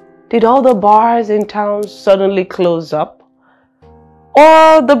 Did all the bars in town suddenly close up?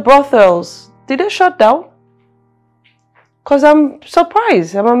 Or the brothels, did they shut down? Because I'm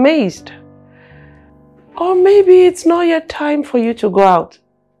surprised, I'm amazed. Or maybe it's not yet time for you to go out.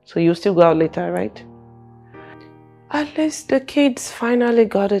 So you'll still go out later, right? At least the kids finally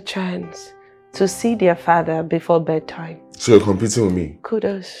got a chance to see their father before bedtime. So you're competing with me?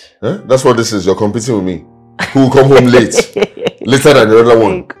 Kudos. Huh? That's what this is. You're competing with me. Who will come home late? Later than the other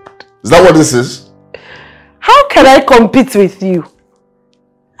one. Is that what this is? How can I compete with you?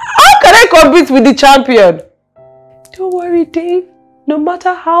 How can I compete with the champion? Don't worry, Dave. No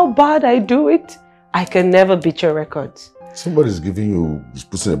matter how bad I do it, I can never beat your records. Somebody's giving you,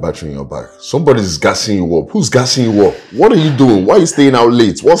 putting a battery in your back. Somebody's gassing you up. Who's gassing you up? What are you doing? Why are you staying out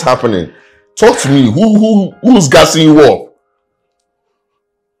late? What's happening? Talk to me. Who's gassing you up?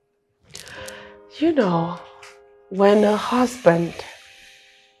 You know, when a husband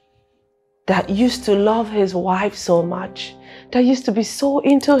that used to love his wife so much, that used to be so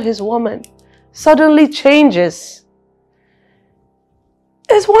into his woman, suddenly changes,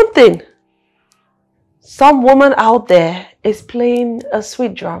 it's one thing. Some woman out there is playing a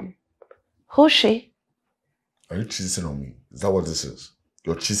sweet drum. Who's she? Are you cheating on me? Is that what this is?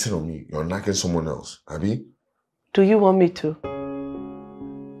 You're cheating on me. You're knocking someone else. Abi? Do you want me to?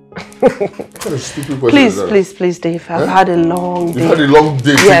 What kind of stupid question is that? Please, Dave. I've had a long day. You've had a long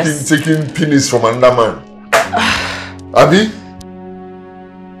day, yes. taking penis from another man. Abi?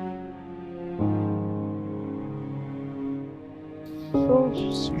 So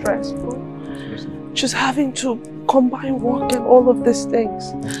stressful. Just having to combine work and all of these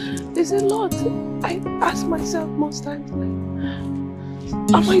things. It's a lot. I ask myself most times, like,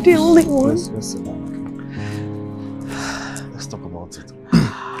 am I the only one? Let's talk about it.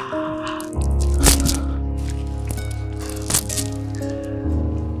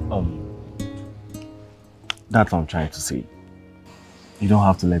 That's what I'm trying to say. You don't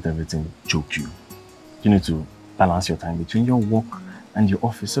have to let everything choke you. You need to balance your time between your work and your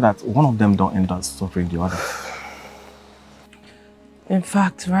office so that one of them don't end up suffering the other. In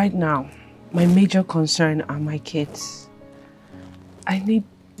fact, right now, my major concern are my kids. I need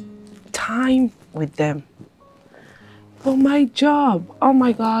time with them. But my job, oh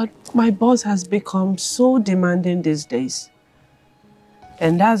my God, my boss has become so demanding these days.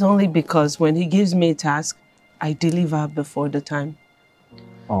 And that's only because when he gives me a task, I deliver before the time.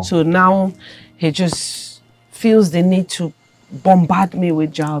 Oh. So now he just feels the need to bombard me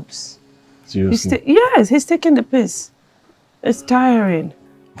with jobs. Seriously? Yes, he's taking the piss. It's tiring.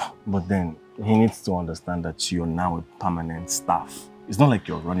 But then he needs to understand that you're now a permanent staff. It's not like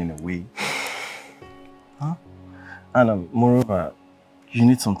you're running away. Huh? And moreover, you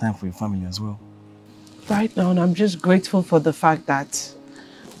need some time for your family as well. Right now, I'm just grateful for the fact that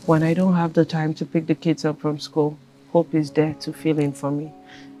when I don't have the time to pick the kids up from school, Hope is there to fill in for me.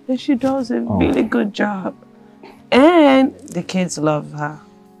 And she does a really good job. And the kids love her.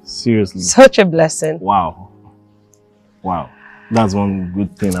 Seriously? Such a blessing. Wow. Wow. That's one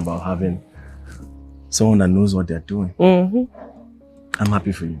good thing about having someone that knows what they're doing. I'm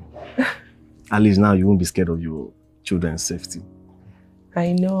happy for you. At least now you won't be scared of your children's safety.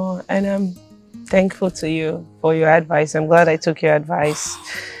 I know, and I'm thankful to you for your advice. I'm glad I took your advice.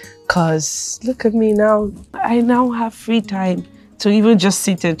 Because look at me now. I now have free time to even just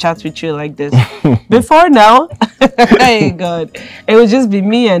sit and chat with you like this. Before now, hey God, it would just be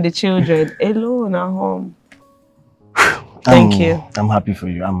me and the children alone at home. Thank you. I'm happy for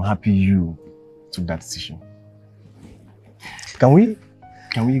you. I'm happy you took that decision. Can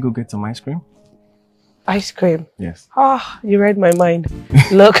we go get some ice cream? Ice cream? Yes. Ah, you read my mind.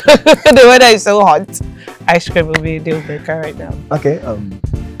 Look, the weather is so hot. Ice cream will be a deal breaker right now. Okay. I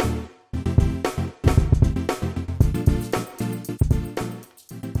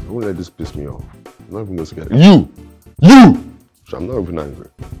won't let this piss me off. I'm not even going to get it. You! So I'm not even angry.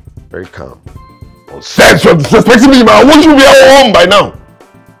 Very calm. Nonsense, you're disrespecting me, man. I want you to be at home by now.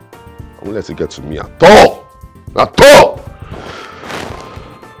 I won't let it get to me at all. At all!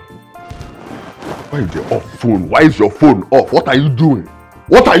 Why is your off phone? Why is your phone off? What are you doing?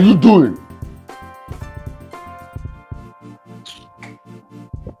 What are you doing?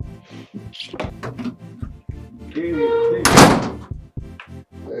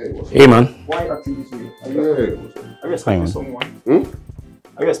 Hey, man. Why acting this way? Are you expecting someone?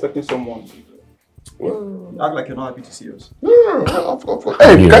 Are you expecting someone? You act like you're not happy to see us. No, of course.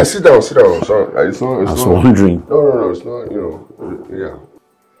 Hey, guys, sit down. Sorry. It's not. I was wondering. No, it's not, yeah.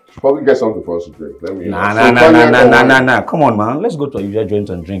 Should probably get something for us to drink. Let me. Nah. Come on, man. Let's go to a usual joint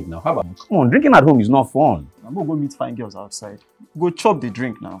and drink now. How about? Come on, drinking at home is not fun. I'm gonna go meet fine girls outside. Go chop the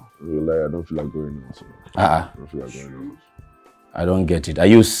drink now. I don't feel like going now. So I don't feel like going now. I don't get it. Are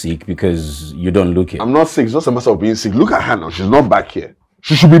you sick because you don't look it? I'm not sick. It's just a matter of being sick. Look at her now. She's not back here.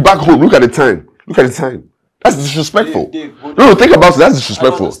 She should be back home. Look at the time. That's disrespectful. Dave, no, think about it. That's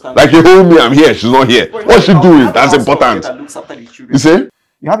disrespectful. Like you hold me, I'm here. She's not here. What's she doing? That's important. You see?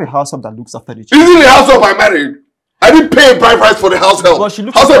 You have a house help that looks after the children. Isn't the house help I married? I didn't pay a bride price for the house help. House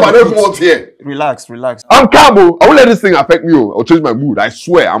help I don't want here. Relax. I'm calm. I won't let this thing affect me. I'll change my mood. I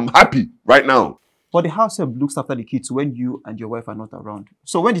swear. I'm happy right now. But the house help looks after the kids when you and your wife are not around.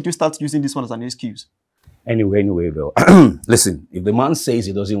 So when did you start using this one as an excuse? Anyway, Bill. Listen, if the man says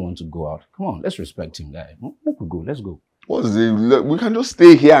he doesn't want to go out, come on, let's respect him, guy. Let's go. We can just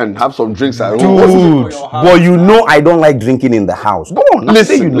stay here and have some drinks at home. Dude, but you know I don't like drinking in the house. Go on,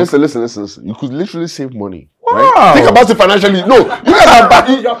 listen. You could literally save money. Wow. Right? Think about it financially. No, you guys are back.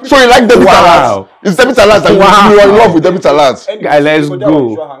 So you like debit alerts? It's debit alerts. You are in love with debit alerts. Guy, let's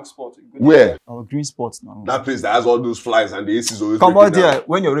go. Where? Our green spots now. That place that has all those flies and the ACs always. Come out there.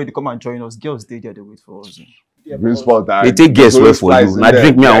 When you're ready, come and join us. Girls stay there, they wait for us. Green spot that. They take guess where for you. Now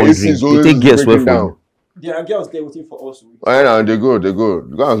drink me our own drink. They take guess where for you. There are girls there waiting for us. I know, they go.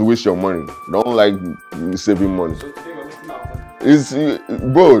 You can't waste your money. Don't like saving money. So today we're missing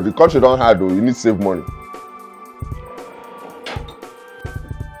out. Bro, the country don't hard though. You need to save money.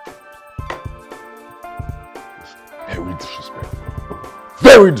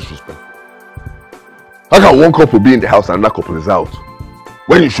 Very disrespectful. How can one couple be in the house and another couple is out?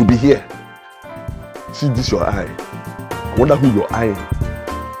 When you should be here. See this your eye. I wonder who you're eyeing.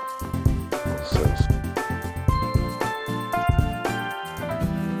 Nonsense.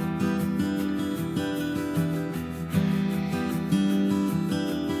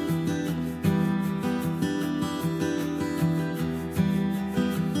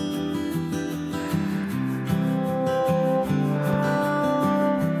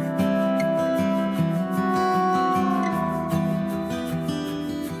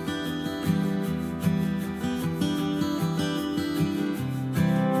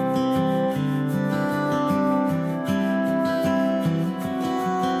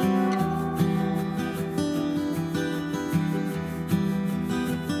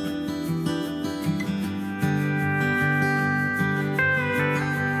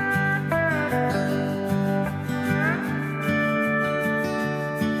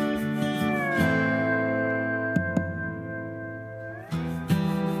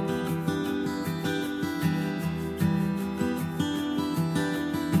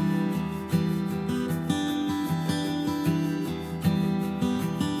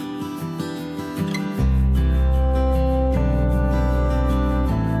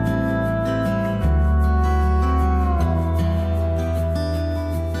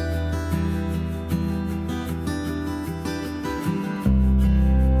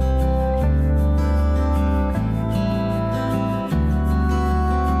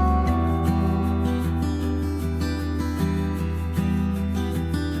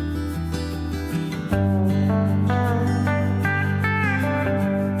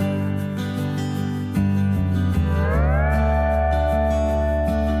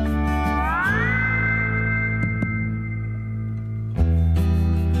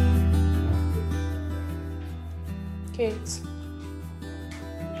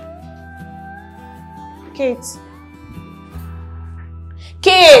 Kate.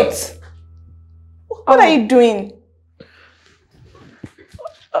 Kate! What are you doing?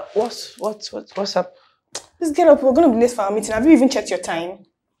 What's up? Just get up. We're going to be late for our meeting. Have you even checked your time?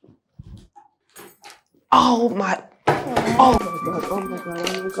 Oh my God. Oh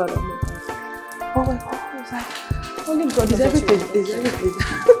my God. What's that? Only God Is everything.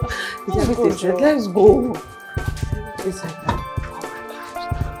 Let's go. It's like that.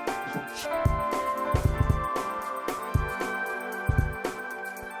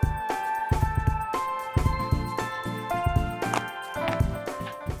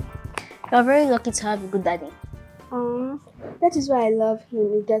 You're very lucky to have a good daddy. That is why I love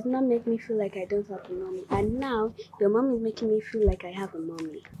him. It does not make me feel like I don't have a mommy. And now, your mom is making me feel like I have a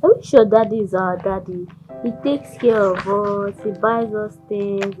mommy. I wish your daddy is our daddy. He takes care of us, he buys us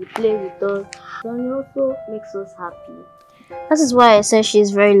things, he plays with us, and he also makes us happy. That is why I said she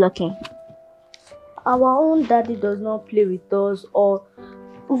is very lucky. Our own daddy does not play with us or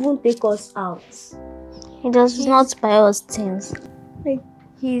even take us out. He does not buy us things. Like,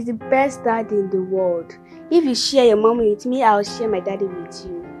 he is the best daddy in the world. If you share your mommy with me, I'll share my daddy with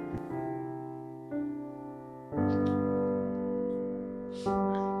you.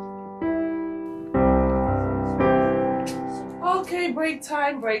 Okay, break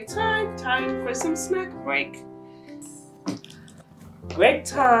time. Time for some snack break. Break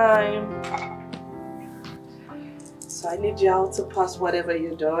time. So I need y'all to pause whatever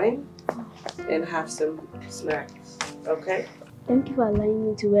you're doing and have some snacks, okay? Thank you for allowing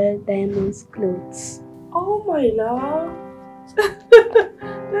me to wear Diamond's clothes. Oh my love.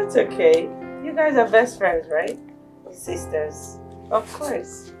 That's okay. You guys are best friends, right? Sisters. Of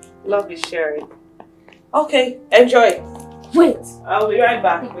course. Love is sharing. Okay, enjoy. Wait! I'll be right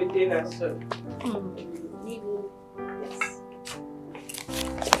back with dinner soon. Yes.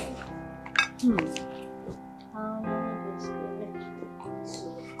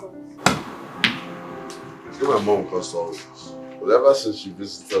 See, my mom caused all this. But ever since she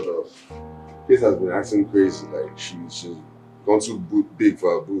visited us, Kate has been acting crazy. Like she's gone too big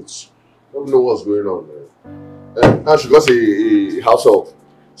for her boots. I don't know what's going on, man. And she got a house help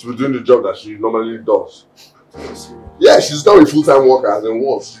to be doing the job that she normally does. Yeah, she's not a full-time worker as in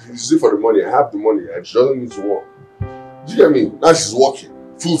what? She's using for the money. I have the money and she doesn't need to work. Do you get me? Now she's working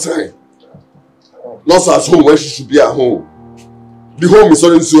full-time. Not at home when she should be at home. The home is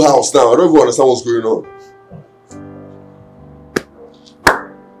turning into a house now. I don't even understand what's going on.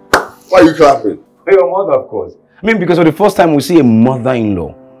 Why are you clapping? Your mother, of course. I mean, because for the first time we see a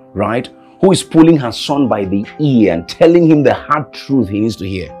mother-in-law, right, who is pulling her son by the ear and telling him the hard truth he needs to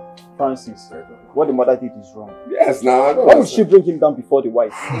hear. Francis, what the mother did is wrong. Yes, now I don't Why would she bring him down before the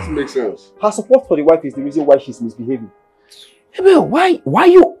wife? Doesn't make sense. Her support for the wife is the reason why she's misbehaving. Hey, Bill, why are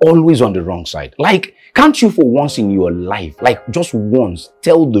you always on the wrong side? Like, can't you for once in your life, like just once,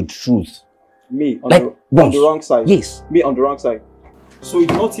 tell the truth? Me on, like, on the wrong side? Yes. Me on the wrong side. So you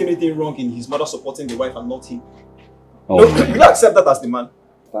do not see anything wrong in his mother supporting the wife and not him? Oh, no, will you accept that as the man?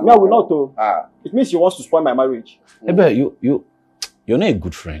 No, I will not though. It means he wants to spoil my marriage. Hey, Bill, you're not a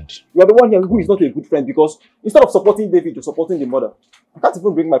good friend. You are the one here who is not a good friend because instead of supporting David, you're supporting the mother. I can't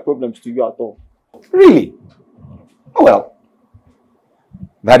even bring my problems to you at all. Really? Oh, well.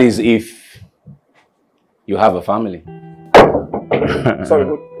 That is if you have a family. Sorry,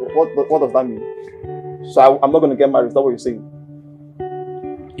 what does that mean? So I'm not going to get married, is that what you're saying?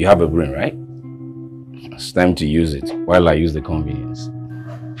 You have a brain, right? It's time to use it while I use the convenience.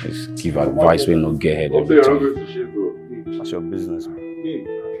 Just give advice when no get ahead every time. That's your business, man. Hey, you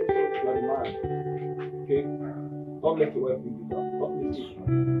are the man. Okay? Don't let your wife bring you down. Don't let it.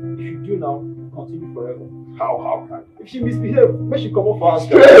 If you do now, continue forever. How can? If she misbehave, make she come off for us.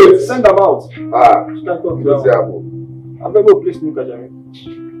 Send them out. She can't talk down. I'm going to go play snooker, Jeremy.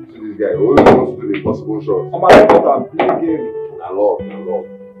 This guy always wants to do the impossible shot. On my record, I'm playing game. I love.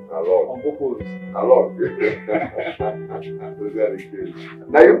 On both holes. I love.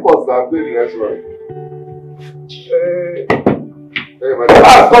 Now you pause, I'll play the next one. Hey, man.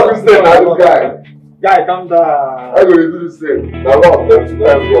 Stop this thing, now, this guy. Guy, calm down. I'm going to do this thing. Now, love, that's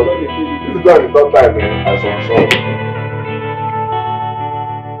what. This is going to be third time, man. I saw.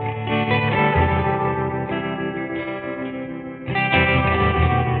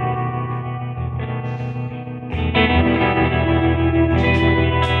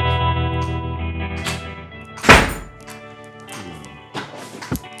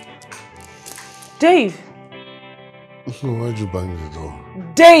 Dave! Why'd you bang the door?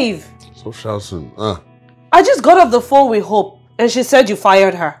 Dave! So shouting. I just got off the phone with Hope and she said you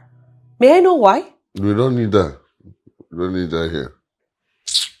fired her. May I know why? We don't need that. We don't need that here.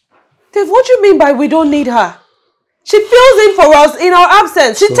 Dave, what do you mean by we don't need her? She fills in for us in our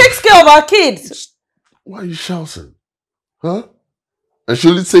absence. She takes care of our kids. Why are you shouting? Huh? And she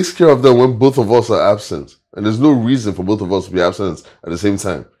only takes care of them when both of us are absent. And there's no reason for both of us to be absent at the same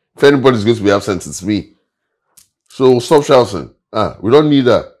time. If anybody's going to be absent, it's me. So stop shouting. We don't need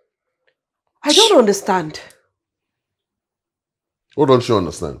her. I don't understand. What don't you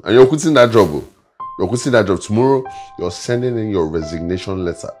understand? And you're quitting that job. You're quitting that job. Tomorrow, you're sending in your resignation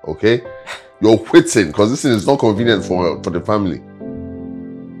letter, okay? You're quitting because this thing is not convenient for the family.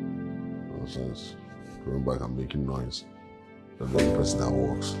 Nonsense. Going back and making noise. That's not the person that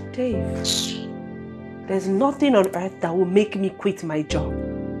works. Dave, there's nothing on earth that will make me quit my job.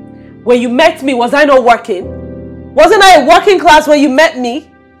 When you met me, was I not working? Wasn't I a working class when you met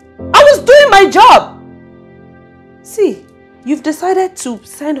me? I was doing my job. See, you've decided to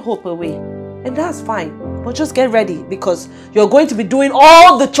send Hope away. And that's fine. But just get ready because you're going to be doing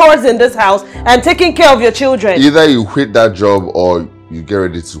all the chores in this house and taking care of your children. Either you quit that job or you get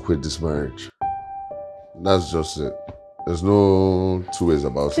ready to quit this marriage. That's just it. There's no two ways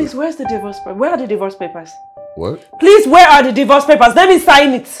about it. Please, where's the divorce papers? Where are the divorce papers? What? Please, where are the divorce papers? Let me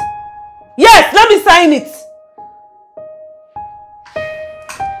sign it. Yes, let me sign it.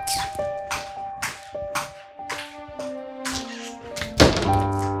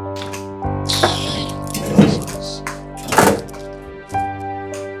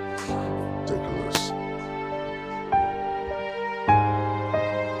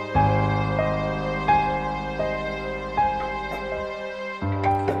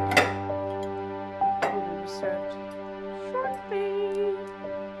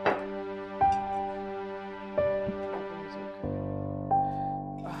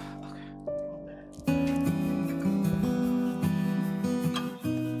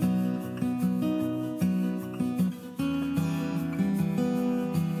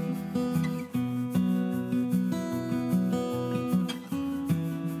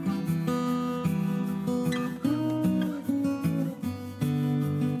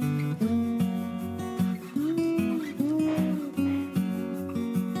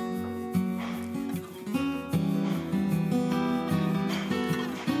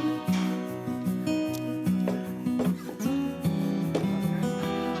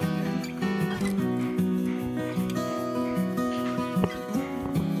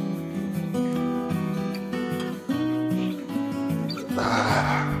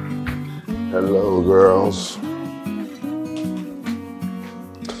 Hello, girls.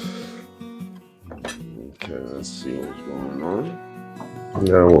 Okay, let's see what's going on.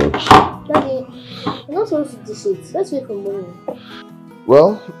 Yeah, it works. Daddy, I'm not supposed to dish it. Let's wait for morning.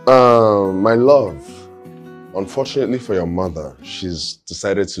 Well, my love, unfortunately for your mother, she's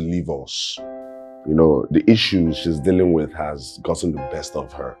decided to leave us. You know, the issues she's dealing with has gotten the best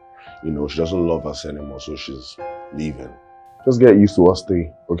of her. You know, she doesn't love us anymore, so she's leaving. Just get used to us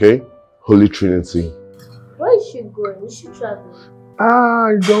three, okay? Holy Trinity. Where is she going? Is she traveling?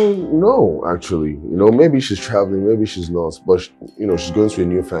 I don't know, actually. You know, maybe she's traveling, maybe she's not. But, you know, she's going to a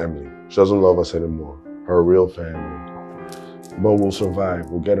new family. She doesn't love us anymore. Her real family. But we'll survive.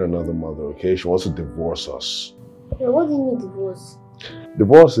 We'll get another mother, okay? She wants to divorce us. Yeah, what do you mean divorce?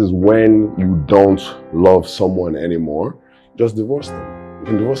 Divorce is when you don't love someone anymore. Just divorce them. You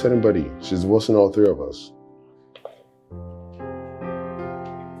can divorce anybody. She's divorcing all three of us.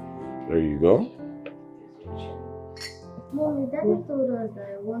 There you go. Mommy, Daddy told us that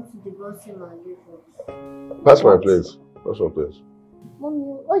I want to divorce him and leave us. That's my place. That's my place. Mommy,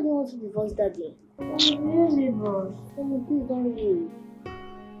 why do you want to divorce Daddy? Mommy, please leave us. Mommy, please don't leave.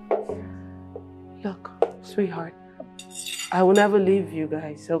 Look, sweetheart, I will never leave you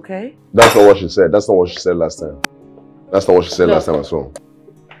guys, okay? That's not what she said. That's not what she said last time. That's not what she said last time I saw.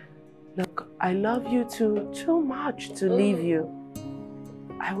 Look, I love you too much to leave you.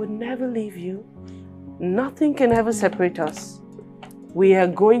 I would never leave you. Nothing can ever separate us. We are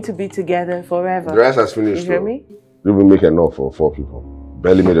going to be together forever. The rest has finished. You hear me? You didn't make enough for 4 people.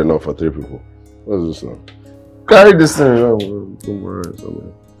 Barely made enough for 3 people. What's this now? Carry this thing.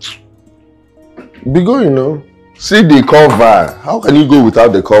 Be going, you know. See the cover. How can you go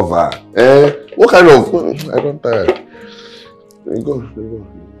without the cover? What kind of... I don't tire. Go.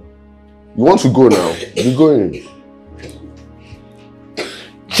 You want to go now? Be going.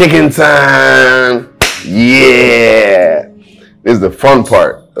 Chicken time! Yeah! This is the fun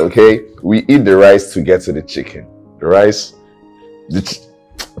part, okay? We eat the rice to get to the chicken. The rice,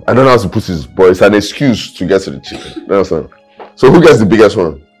 I don't know how to put this, but it's an excuse to get to the chicken. You understand? So who gets the biggest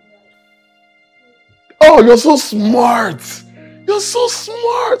one? Oh, you're so smart! You're so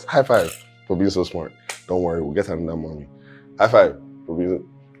smart! High five for being so smart. Don't worry, we'll get another mommy. High five for being...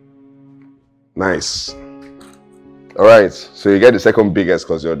 Nice. All right. So you get the second biggest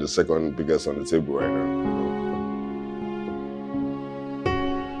because you're the second biggest on the table right now.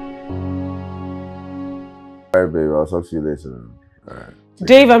 All right, baby. I'll talk to you later. All right.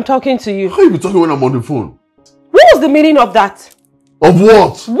 Dave, I'm talking to you. How you be talking when I'm on the phone? What was the meaning of that? Of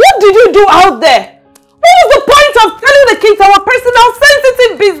what? What did you do out there? What was the point of telling the kids our personal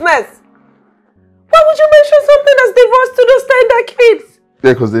sensitive business? Why would you mention something as divorce to those tender kids?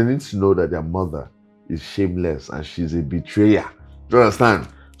 Yeah, because they need to know that their mother is shameless and she's a betrayer. Do you understand?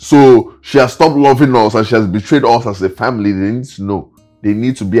 So she has stopped loving us and she has betrayed us as a family. They need to know. They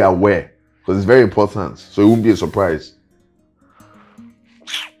need to be aware because it's very important. So it won't be a surprise.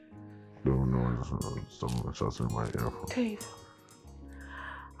 Dave,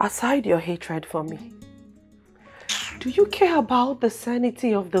 aside your hatred for me, do you care about the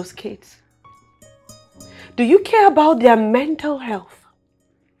sanity of those kids? Do you care about their mental health?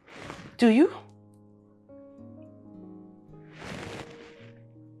 Do you?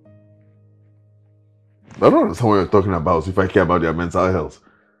 I don't understand what you're talking about if I care about their mental health.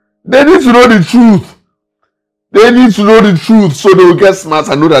 They need to know the truth. They need to know the truth so they will get smart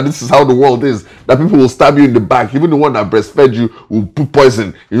and know that this is how the world is. That people will stab you in the back. Even the one that breastfed you will put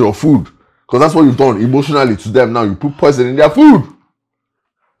poison in your food. Because that's what you've done emotionally to them now. You put poison in their food.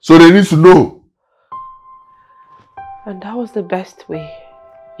 So they need to know. And that was the best way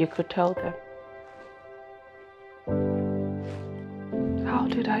you could tell them. How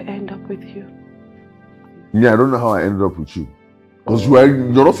did I end up with you? Yeah, I don't know how I ended up with you. Because you're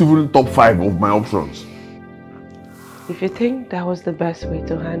not even in top 5 of my options. If you think that was the best way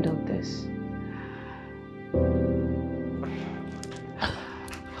to handle this.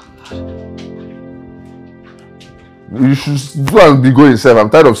 You should go and be going yourself. I'm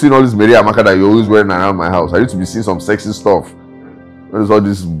tired of seeing all this Maria Amaka that you're always wearing around my house. I need to be seeing some sexy stuff. What is all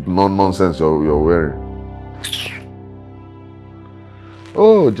this nonsense you're wearing?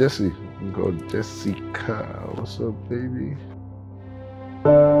 Oh, Jesse. God, Jessica. What's up, baby?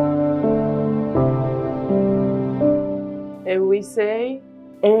 And we say,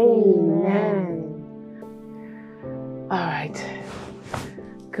 Amen. All right.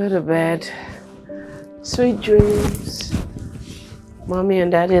 Go to bed. Sweet dreams. Mommy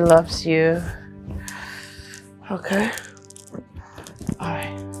and Daddy loves you. Okay? All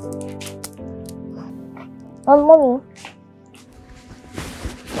right. Mommy.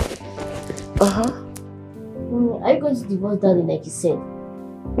 Mommy, are you going to divorce Daddy like you said?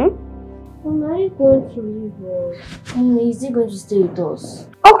 Mommy, are you going to leave us? Mommy, is he going to stay with us?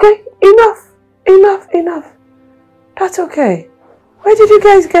 Okay, enough. That's okay. Where did you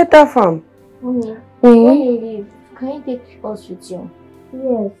guys get that from? Mommy, when you leave, can you take us with you?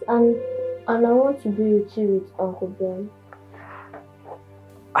 Yes, and I want to be with you with Uncle Ben.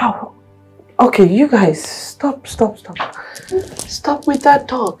 Oh, okay, you guys, stop. Stop with that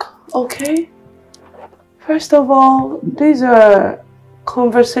talk, okay? First of all, these are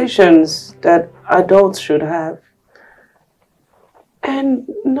conversations that adults should have. And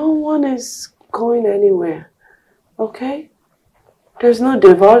no one is going anywhere, okay? There's no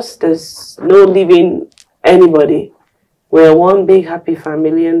divorce, there's no leaving anybody. We're one big happy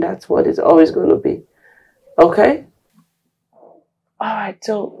family and that's what it's always going to be, okay? Alright,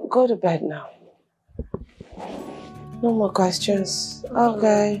 so go to bed now. No more questions,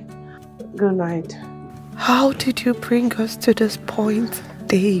 okay? Good night. How did you bring us to this point,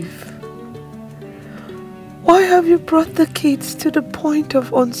 Dave? Why have you brought the kids to the point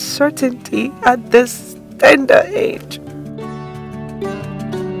of uncertainty at this tender age?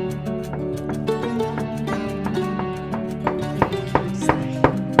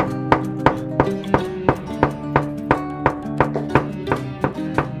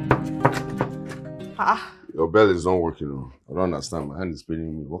 Your bell is not working. I don't understand. My hand is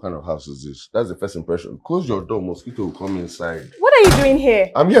paining me. What kind of house is this? That's the first impression. Close your door. Mosquito will come inside. What are you doing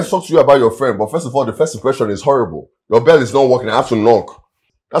here? I'm here to talk to you about your friend. But first of all, the first impression is horrible. Your bell is not working. I have to knock.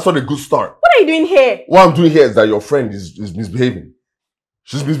 That's not a good start. What are you doing here? What I'm doing here is that your friend is misbehaving.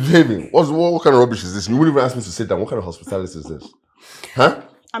 She's misbehaving. What kind of rubbish is this? You wouldn't even ask me to sit down. What kind of hospitality is this? Huh?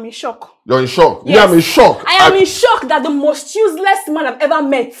 I'm in shock. You're in shock? Yes. Yeah, I'm in shock. I am in shock that the most useless man I've ever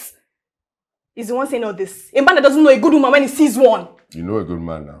met is the one saying all this. A man that doesn't know a good woman when he sees one. You know a good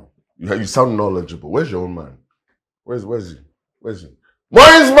man now. You sound knowledgeable. Where's your own man? Where's he?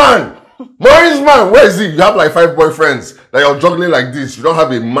 Maurice man! Maurice man! Where is he? You have like 5 boyfriends that you're juggling like this. You don't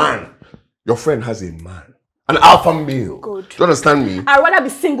have a man. Your friend has a man. An alpha male. Good. Do you understand me? I'd rather be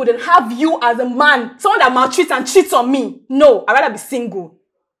single than have you as a man. Someone that maltreats and cheats on me. No, I'd rather be single.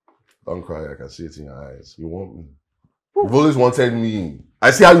 Don't cry. I can see it in your eyes. You want me. You've always wanted me. I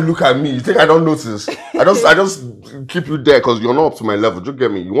see how you look at me. You think I don't notice? I just keep you there because you're not up to my level. Do you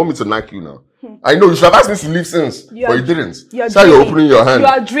get me? You want me to knock you now? I know you should have asked me to leave since, but you didn't. You're opening your hand. You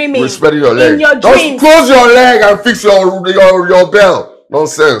are dreaming. You're spreading your leg. In your dreams. Just close your leg and fix your bell.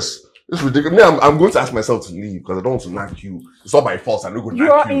 Nonsense. It's ridiculous. Me, I'm going to ask myself to leave because I don't want to knock you. It's not my fault. I'm not going to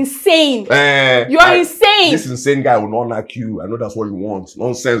knock you. You're insane. You're insane. This insane guy will not knock you. I know that's what you want.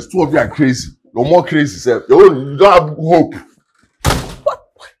 Nonsense. Two of you are crazy. You're more crazy, sir. You don't have hope. What?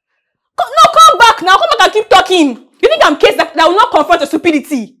 No, come back now. Come back and keep talking. You think I'm case that will not confront your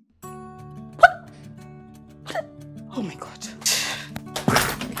stupidity? What? Oh my God.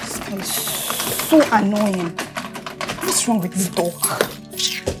 This guy is so annoying. What's wrong with this dog?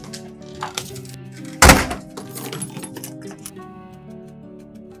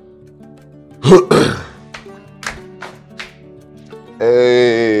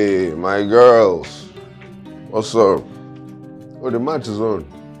 Hey, my girls. What's up? Oh, the match is on.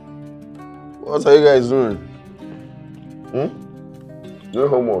 What are you guys doing? Doing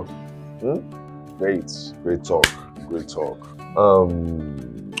homework? Great talk.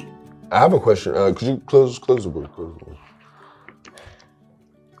 I have a question. Could you close the book?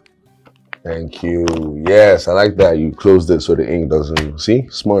 Thank you. Yes, I like that. You closed it so the ink doesn't... See?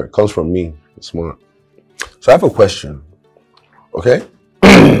 Smart. Comes from me. It's smart. So I have a question. Okay?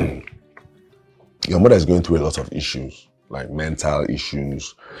 Your mother is going through a lot of issues. Like mental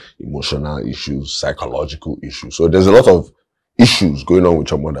issues, emotional issues, psychological issues. So there's a lot of issues going on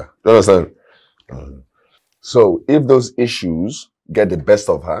with your mother. Do you understand? So if those issues get the best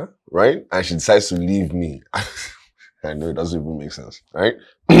of her, right? And she decides to leave me. I know it doesn't even make sense, right?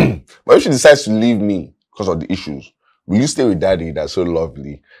 But if she decides to leave me because of the issues, will you stay with daddy that's so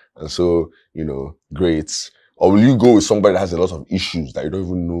lovely and so, great? Or will you go with somebody that has a lot of issues that you don't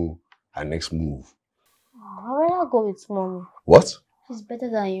even know her next move? I'd rather go with mommy. What? She's better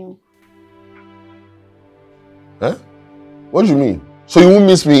than you. Huh? What do you mean? So you won't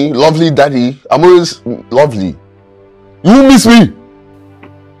miss me, lovely daddy? I'm always lovely. You won't miss me?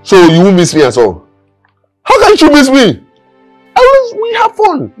 So you won't miss me at all? How can't you miss me? We have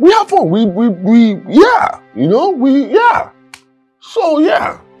fun. So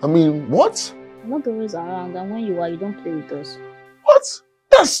yeah. I mean, what? I'm not always around, and when you are, you don't play with us. What?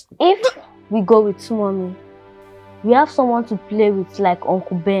 If we go with mommy, we have someone to play with like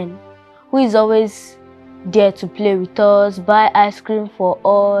Uncle Ben, who is always there to play with us, buy ice cream for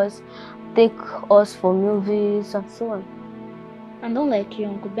us, take us for movies, and so on. And unlike you,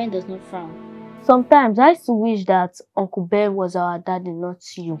 Uncle Ben does not frown. Sometimes I used to wish that Uncle Ben was our daddy, not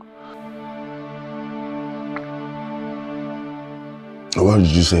you. What did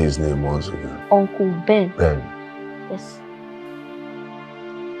you say his name was again? Uncle Ben. Ben. Yes.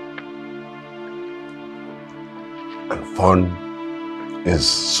 And fun is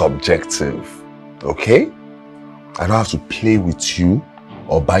subjective, okay? I don't have to play with you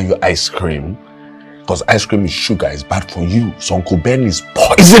or buy you ice cream because ice cream is sugar, it's bad for you. So Uncle Ben is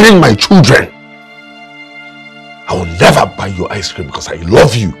poisoning my children. I will never buy you ice cream because I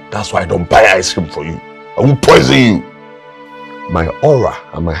love you. That's why I don't buy ice cream for you. I won't poison you. My aura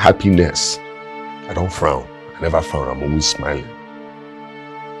and my happiness, I don't frown. I never frown, I'm always smiling. Do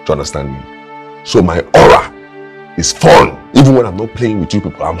you understand me? So my aura is fun. Even when I'm not playing with you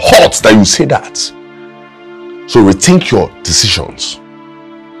people, I'm hot that you say that. So rethink your decisions.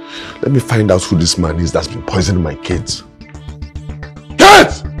 Let me find out who this man is that's been poisoning my kids.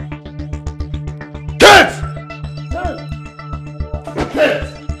 Get!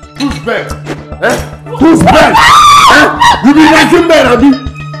 Who's Ben? Who's Ben? You be writing Ben, Abi?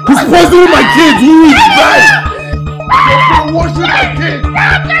 Who's poisoning my kids? Who is Ben? You're brainwashing my kids.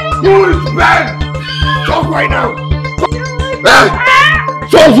 Who is Ben? Talk right now.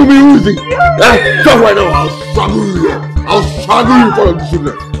 Talk to me, who is he? Talk right now. I'll struggle you here. I'll struggle you for the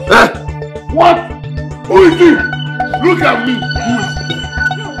children. What? Who is he? Look at me.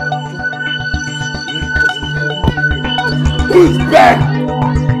 Who is Ben?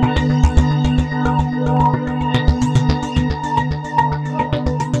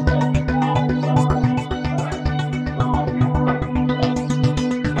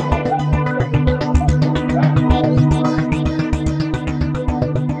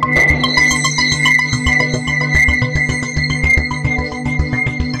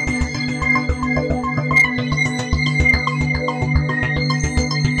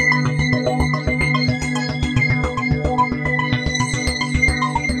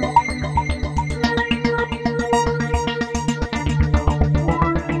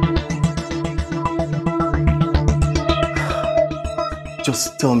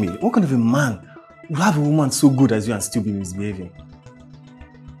 Just tell me, what kind of a man would have a woman so good as you and still be misbehaving?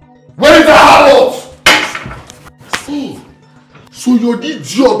 So you're the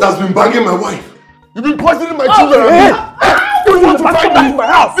idiot that's been banging my wife. You've been poisoning my children and me. You want to fight me in my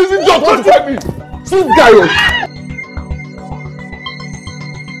house? This idiot wants to fight me. See this guy.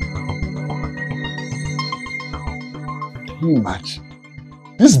 Can you imagine?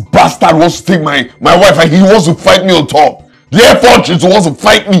 This bastard wants to take my wife and he wants to fight me on top. The Air Force wants to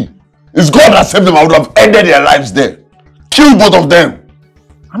fight me. It's God that saved them. I would have ended their lives there. Killed both of them.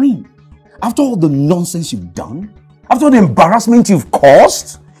 I mean, after all the nonsense you've done, after all the embarrassment you've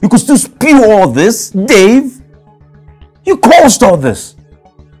caused, you could still spew all this, Dave? You caused all this.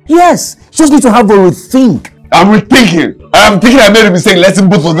 Yes, you just need to have a rethink. I'm rethinking. I'm thinking I made a mistake letting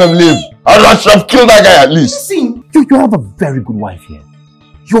both of them live. I should have killed that guy at least. Listen, you have a very good wife here.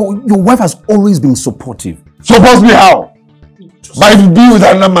 Your wife has always been supportive. Supports me how? By being with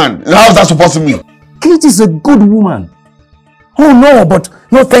another man. How is that supporting me? Kate is a good woman. Oh no, but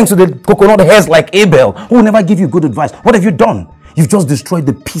no thanks to the coconut hairs like Abel, who will never give you good advice. What have you done? You've just destroyed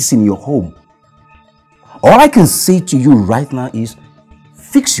the peace in your home. All I can say to you right now is,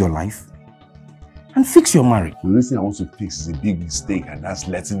 fix your life and fix your marriage. The only thing I want to fix is a big mistake, and that's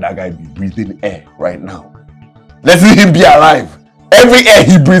letting that guy be breathing air right now. Letting him be alive. Every air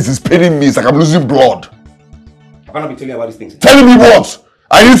he breathes is paining me. It's like I'm losing blood. I cannot be telling you about these things. Telling me what?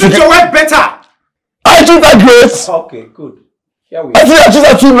 I need to treat your wife better. I treat her great. Okay, good. Here we I think I treat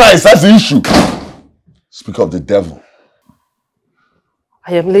her too nice. That's the issue. Speak of the devil.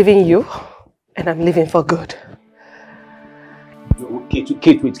 I am leaving you, and I'm leaving for good.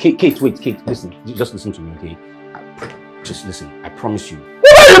 Kate, wait. Listen, just listen to me, okay? Just listen. I promise you.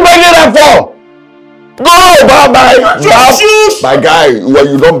 What are you begging her for? No, bye. My guy, well,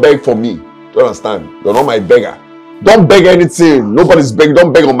 you don't beg for me. Do you understand? You're not my beggar. Don't beg anything. Nobody's begging.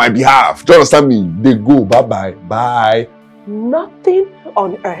 Don't beg on my behalf. Do you understand me? They go. Bye. Bye. Nothing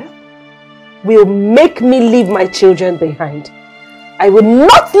on earth will make me leave my children behind. I will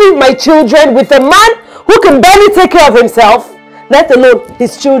not leave my children with a man who can barely take care of himself, let alone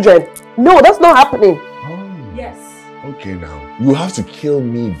his children. No, that's not happening. Oh. Yes. Okay, now. You have to kill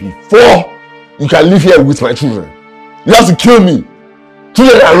me before you can live here with my children. You have to kill me.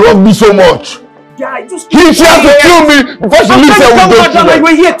 Children that love me so much. Yeah, just... She has to kill me before she lives here with those children.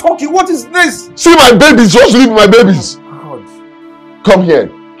 We're here talking. What is this? See my babies. Just leave my babies. God. Come here.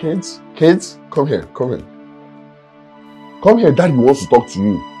 Kate, come here. Come here. Daddy wants to talk to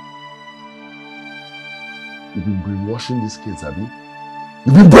you. You've been brainwashing these kids, Abby.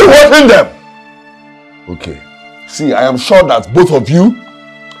 You've been brainwashing them. Okay. See, I am sure that both of you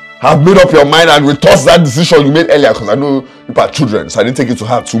have made up your mind and retossed that decision you made earlier, because I know you are children, so I didn't take it to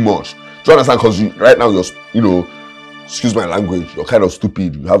heart too much. Do you understand? Because right now you're, excuse my language, you're kind of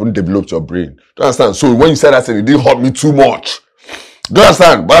stupid. You haven't developed your brain. Do you understand? So when you said that thing, it didn't hurt me too much. Do you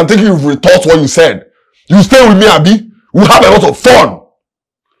understand? But I'm thinking you've rethought what you said. You stay with me, Abby. We'll have a lot of fun.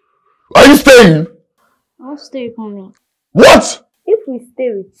 Are you staying? I'll stay with mommy. What? If we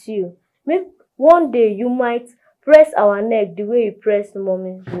stay with you, maybe one day you might press our neck the way you press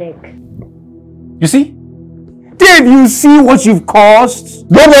mommy's neck. You see? Dave, you see what you've caused?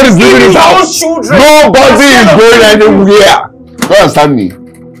 Nobody's leaving his house. Children. Nobody is going anywhere. Do you understand me?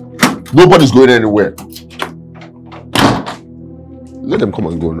 Nobody's going anywhere. Let them come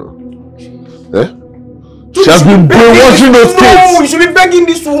and go now. Eh? She has been brainwashing those kids. No, you should be begging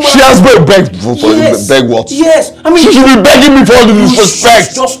this woman. She has been begged for yes. Beg what? Yes, I mean, she should be begging me for all the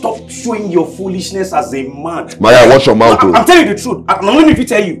disrespect. Just stop showing your foolishness as a man. Maya, watch your mouth. I'm telling you the truth. I'm not even if you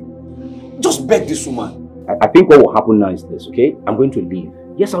tell you. Just beg this woman. I think what will happen now is this, okay? I'm going to leave.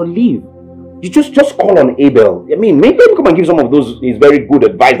 Yes, I'll leave. You just call on Abel. I mean, maybe come and give some of those his very good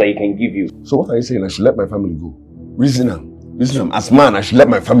advice that he can give you. So what are you saying? I should let my family go? Reason him. As man, I should let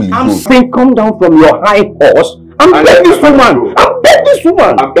my family go. I'm saying come down from your high horse and beg this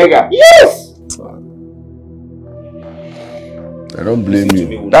woman. I'm beggar. Yes! I don't blame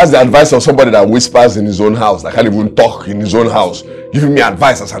you. That's the advice of somebody that whispers in his own house, that can't even talk in his own house, giving me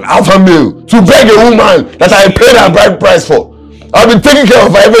advice as an alpha male to beg a woman that I paid a bride price for. I've been taking care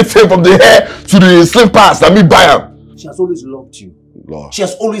of her everything from the hair to the slippers that me buy her. She has always loved you. Lord. She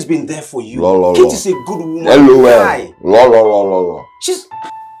has always been there for you. Kate is a good woman. LOL. She's...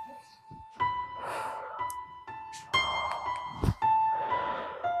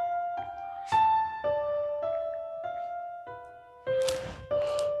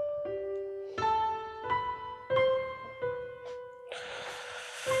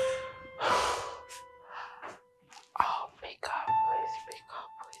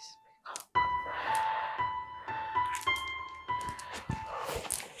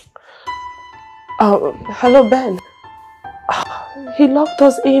 Hello, Ben. He locked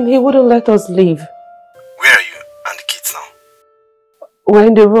us in. He wouldn't let us leave. Where are you and the kids now? We're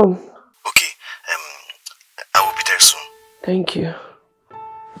in the room. Okay, I will be there soon. Thank you.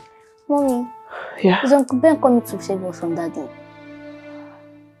 Mommy, Yeah. is Uncle Ben coming to save us from Daddy?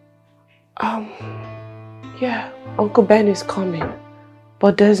 Yeah, Uncle Ben is coming.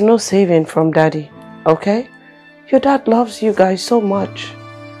 But there's no saving from Daddy, okay? Your dad loves you guys so much.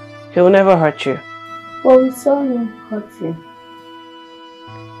 He'll never hurt you. Well, we saw him hurt you.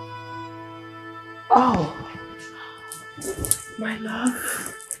 Oh, my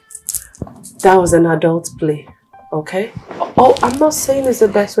love. That was an adult play, okay? Oh, I'm not saying it's the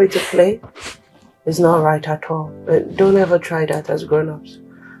best way to play. It's not right at all. Don't ever try that as grown-ups,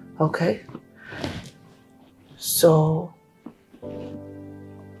 okay? So,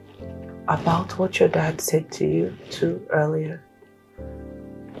 about what your dad said to you too earlier,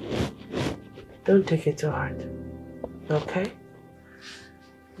 don't take it to heart, okay?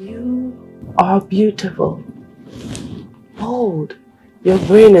 You are beautiful, bold. Your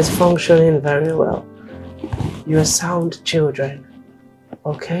brain is functioning very well. You're sound children,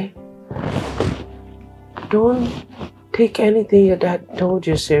 okay? Don't take anything your dad told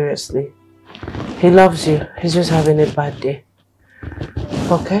you seriously. He loves you. He's just having a bad day,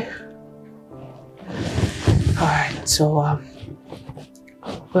 okay? Alright, so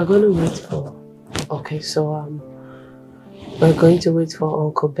we're going to wait for, okay, so we're going to wait for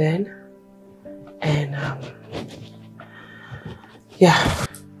Uncle Ben and yeah.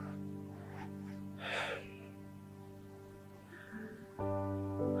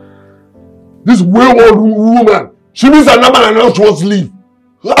 This wayward woman, she means that man and now she wants to leave.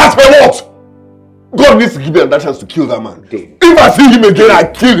 Ask her what? God needs to give me that chance to kill that man. Dave. If I see him again, I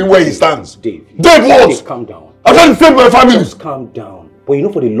kill him where he stands. Dave. Dave, what? Dave, calm down. I'm trying to save my family. Just calm down. But you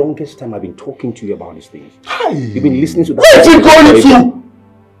know, for the longest time, I've been talking to you about these things. Hey. You've been listening to that. Where is he going to?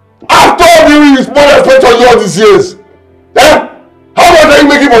 After all the his mother spent on you all these years. Eh? How much are you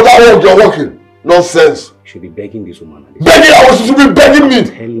making for that work you're working? Nonsense. You should be begging this woman. Begging? I was should be begging me.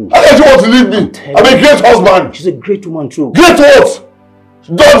 How does she want to leave me? I'm a great husband. She's a great woman too. Great what?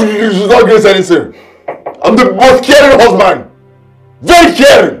 She's not great anything. I'm the most caring husband. Very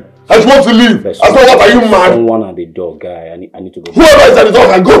caring. And she wants to leave. I said, what are you mad? Someone at the door, guy. I need to go. Whoever is at the door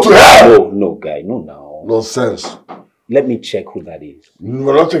can go to hell. No, guy. No, now. Nonsense. Let me check who that is.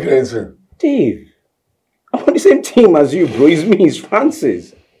 We're not checking anything. Dave, I'm on the same team as you, bro. It's me, it's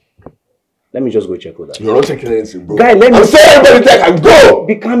Francis. Let me just go check who that is. You're not checking anything, bro. Guy, let me... I'm saying everybody check and go!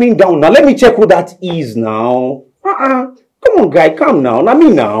 Be calming down now. Let me check who that is now. Come on, guy. Calm now. Not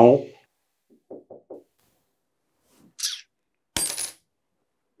me now.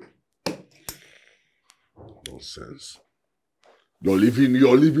 Nonsense. You're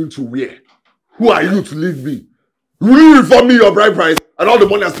leaving to where? Who are you to leave me? Will you refund me your bride price and all the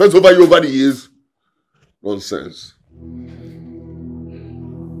money I spent over you over the years? Nonsense.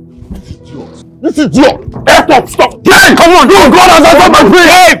 This idiot! Stop! Dave! Come on! No, God has answered my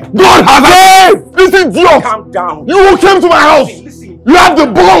prayer! God has answered! This idiot! Calm down. You came to my house! Listen. You have the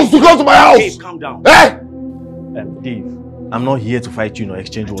balls to come to my house! Dave, calm down. Eh? Dave, I'm not here to fight you nor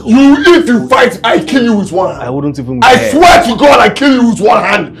exchange words. If you fight, I kill you with one hand. I wouldn't even I swear to God, I kill you with one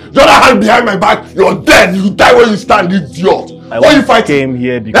hand. The other hand behind my back, you're dead. You die where you stand, idiot. Why you fighting? I came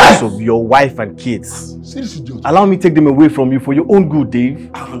here because of your wife and kids. See this idiot. Allow me to take them away from you for your own good, Dave.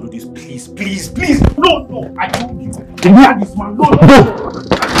 I'll handle this, please. No, I told you. This man, no.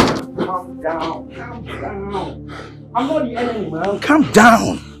 Calm down. I'm not the enemy, man. Calm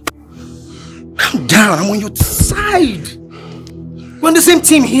down. I'm on your side. We're on the same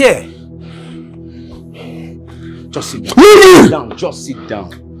team here. Just sit down. Just sit down.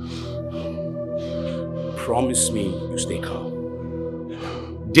 Promise me you stay calm.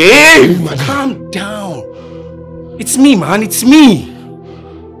 Dave, calm down. It's me, man. It's me.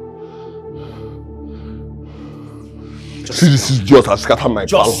 See, this idiot has scattered my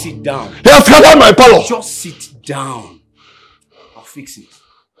Just palo. sit down. He has scattered my palo. Just sit down. I'll fix it.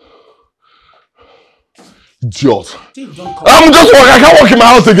 Idiot. Dave, don't come. I'm just walking. I can't walk in my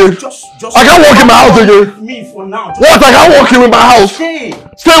house again. I can't walk in my house again. Me for now. What? I can't walk in my house. Stay.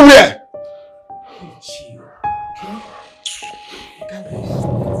 Stay where?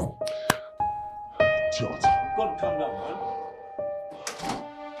 Chill. Idiot. God, calm down, man.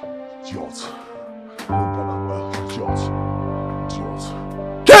 Idiot.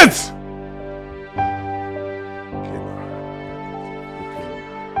 Kids!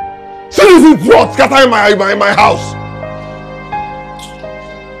 See this idiot scattering my house.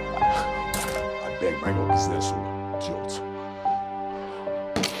 I beg, mind your business, idiot.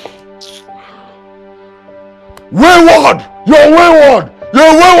 Wayward! You're wayward!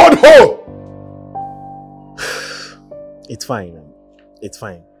 You're a wayward hoe! It's fine. It's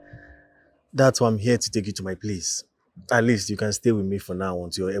fine. That's why I'm here to take you to my place. At least you can stay with me for now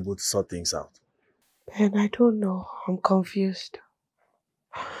until you're able to sort things out. And I don't know. I'm confused.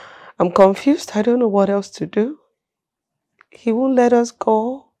 I'm confused. I don't know what else to do. He won't let us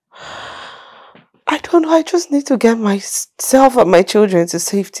go. I don't know. I just need to get myself and my children to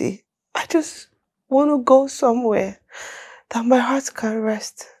safety. I just want to go somewhere that my heart can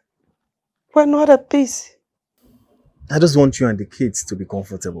rest. We're not at peace. I just want you and the kids to be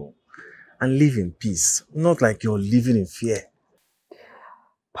comfortable and live in peace, not like you're living in fear.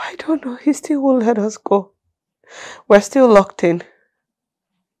 But I don't know. He still won't let us go. We're still locked in.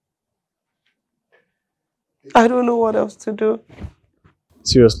 I don't know what else to do.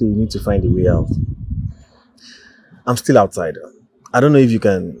 Seriously, you need to find a way out. I'm still outside. I don't know if you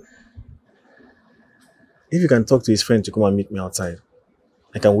can talk to his friend to come and meet me outside.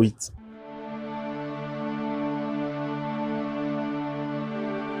 I can wait.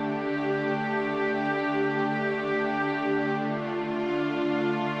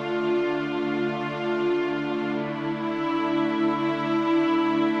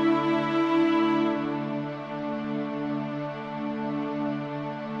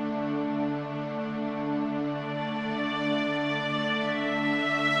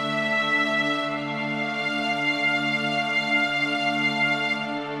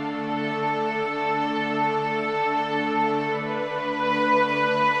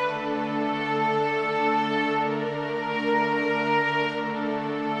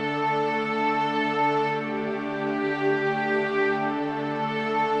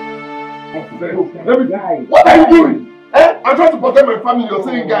 What are you doing? I'm trying to protect my family. You're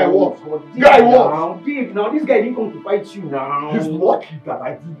saying guy what? Guy what? Dave, now this guy didn't come to fight you now. He's lucky that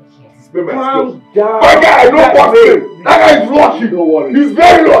I didn't spend my Calm skills. down. My guy, I don't want him. That guy is lucky. Don't worry. He's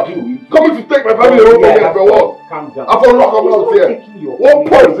very lucky. Coming to take my family away from here for what? Calm down. I for lock up out here. 1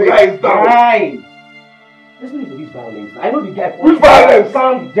 point, the guy is down. Guy. Let's not for this violence. I know the guy. Which violence?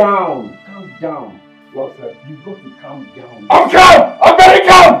 Calm down. Calm down. What, sir? You've got to calm down. I'm calm. I'm very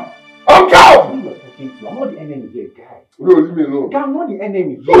calm. I'm calm. I'm not the enemy here, guy. No, leave me alone. I'm not the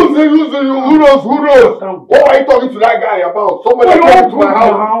enemy. Who knows? What are you talking to that guy about? Somebody came to my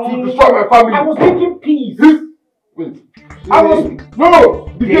house to destroy my family. I was making peace. Wait. I was... No!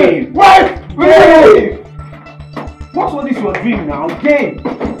 Dave! Wait! Dave! What's all this you're doing now? Dave!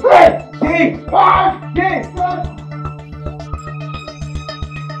 Dave! Dave!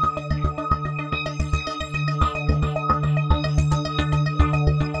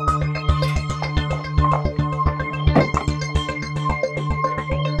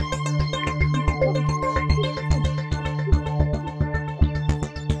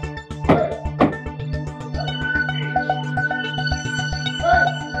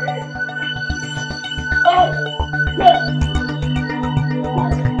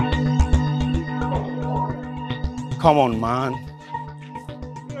 Come on, man.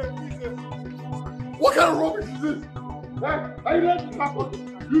 What kind of rubbish is this? Are you letting it happen?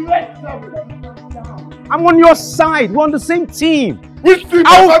 You let it happen. I'm on your side. We're on the same team. Which team?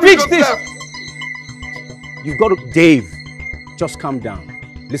 I will fix this. You've got to... Dave, just calm down.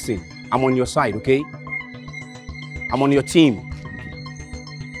 Listen, I'm on your side, okay? I'm on your team.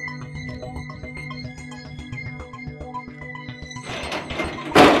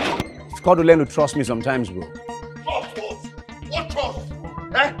 You've got to learn to trust me sometimes, bro. What trust?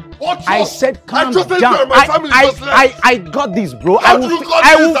 What trust? I said calm down. I got this, bro. I will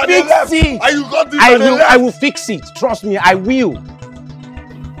fix it. I will fix it. Trust me, I will.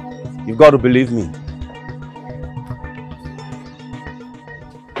 You've got to believe me.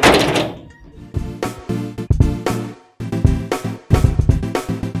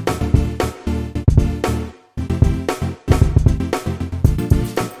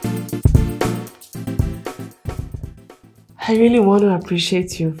 I really want to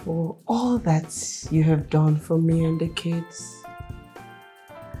appreciate you for all that you have done for me and the kids.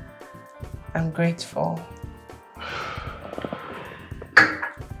 I'm grateful.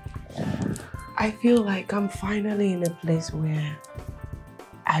 I feel like I'm finally in a place where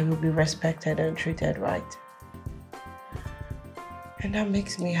I will be respected and treated right. And that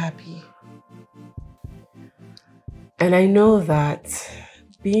makes me happy. And I know that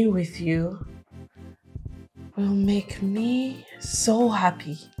being with you will make me so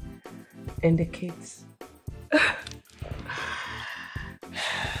happy and the kids.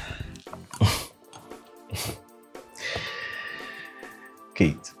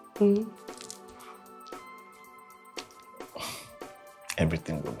 Kate,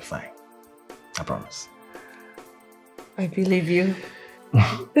 everything will be fine. I promise. I believe you.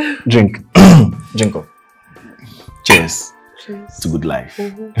 Drink. Drink up. Cheers. It's a good life.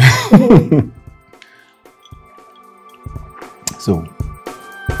 So,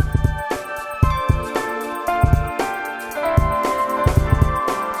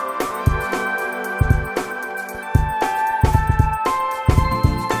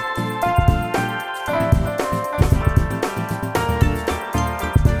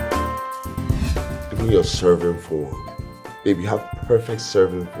 your serving form. Baby, you have perfect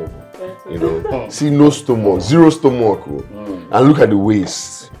serving form. You know, see, no stomach, zero stomach. And look at the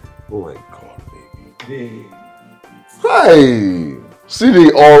waist. Oh my God, baby. Hi! See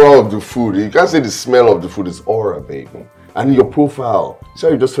the aura of the food. You can't say the smell of the food is aura, baby. And your profile. See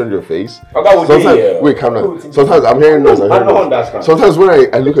how you just turned your face? Sometimes, wait, calm down. Sometimes I'm hearing noise. Sometimes when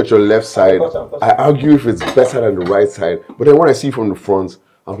I look at your left side, I argue if it's better than the right side. But then when I see from the front,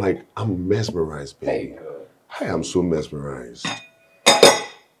 I'm like, I'm mesmerized, baby. I am so mesmerized.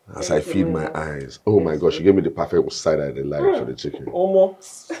 As I feed my eyes. Oh my God, she gave me the perfect side I did like for the chicken.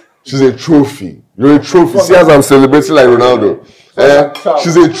 Almost. She's a trophy. You're a trophy. See as I'm celebrating like Ronaldo.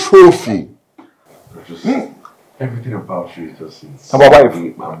 She's a trophy. Just, everything about you is just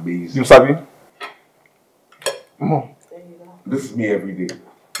amazing. You sabi? This is me every day.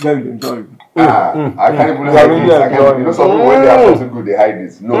 Yeah, you enjoy it. I can't even hide it. You know, some people when they have something good, they hide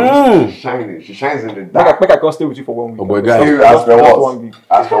it. No, she's shining. She shines in the dark. Make I can stay with you for 1 week. Oh boy, guys. Ask for what?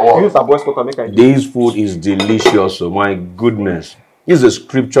 Ask for what? Use some boys cook and make I. This food is delicious. So my goodness, this is a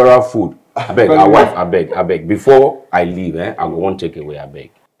scriptural food. I beg, our wife. I beg. Before I leave, I go one takeaway. I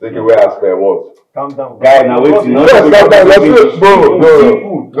beg. Take away as per what? Calm down. Guy, now wait. No,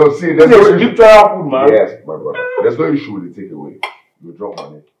 see, there's no scriptural food, man. Yes, my brother. There's no issue with the takeaway. You drop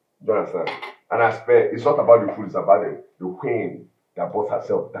money. Do you understand? And I spare, it's not about the food, it's about the queen that brought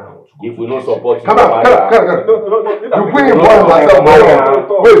herself down. If we don't support you, come on. The queen brought herself down.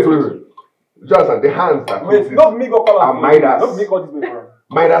 Wait. Do you understand? The hands that wait, don't make up all of Midas. Don't make all this paper.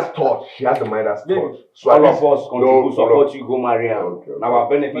 Midas touch. She has the Midas touch. So all of us contribute, support you, go marry her. Now our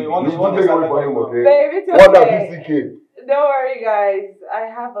benefit. You want to take away for him, okay? Baby, it's What okay. 50K? Don't worry, guys. I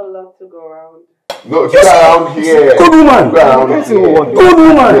have a lot to go around. No, she's around here. Good woman. Good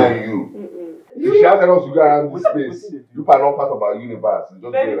woman. She has else to go around this space. You are not part of our universe.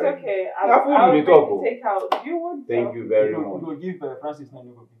 Just baby, it's okay. I'll take out. You want Thank you very much. You give Francis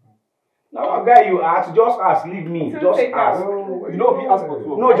 $9. Now, guy, you ask, just ask, leave me. Just ask. You know, if he asks for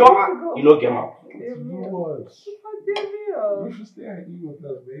 2. No, just ask. You know, get out. You should stay and eat with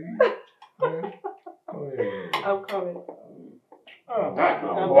us, baby. I'm coming.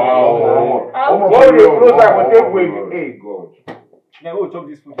 Wow. Hey, God. Now we'll chop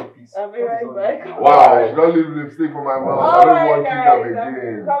this food in peace. I'll be right back. Wow, don't leave lipstick for my mouth. I don't want to kick up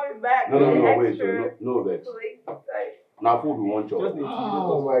again. I'm coming back. No, wait. No, vex. Now food we want chop.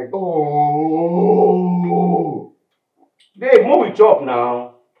 Oh my God. Oh. Dave, when we chop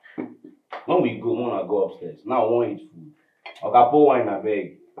now, when we go upstairs. Now I want eat food. Okay, pour wine I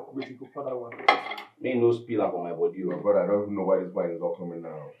beg. Wait, you go for that one. May no spill up on my body. My brother, I don't even know why this wine is all coming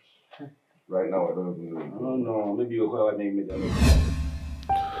now. Right now, I don't even know. I don't know. Maybe you'll call it name it.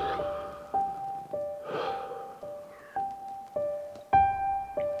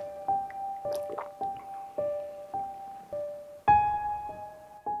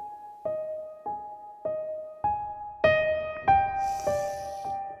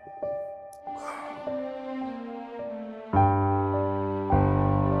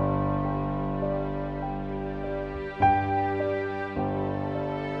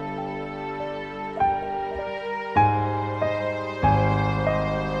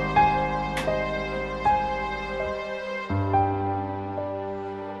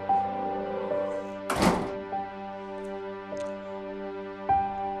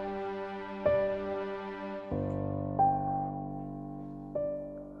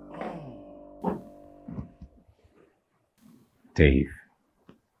 Dave,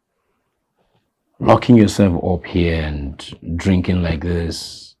 locking yourself up here and drinking like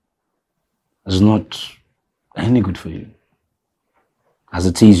this is not any good for you. As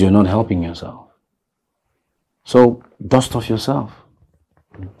it is, you're not helping yourself. So dust off yourself.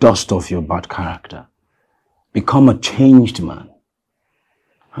 Dust off your bad character. Become a changed man.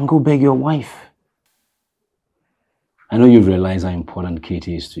 And go beg your wife. I know you've realized how important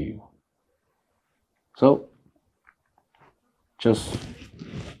Katie is to you. So just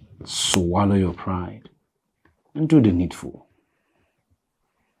swallow your pride and do the needful.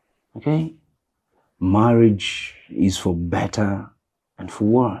 Okay? Marriage is for better and for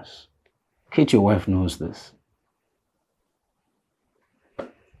worse. Kate, your wife, knows this.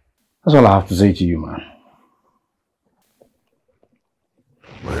 That's all I have to say to you, man.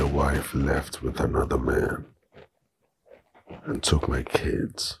 My wife left with another man. and took my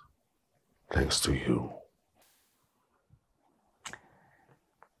kids. Thanks to you.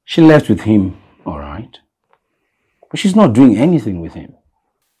 She left with him, all right. But she's not doing anything with him.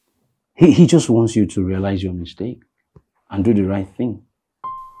 He just wants you to realize your mistake and do the right thing.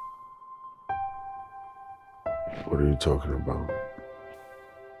 What are you talking about?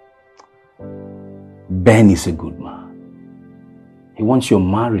 Ben is a good man. He wants your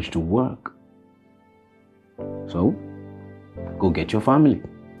marriage to work. So, go get your family.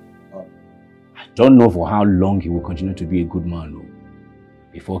 I don't know for how long he will continue to be a good man, though,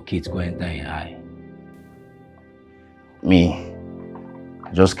 before kids go enter in eye. Me,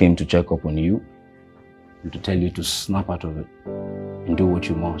 I just came to check up on you and to tell you to snap out of it and do what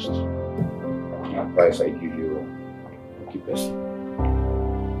you must. The advice I give you, keep it.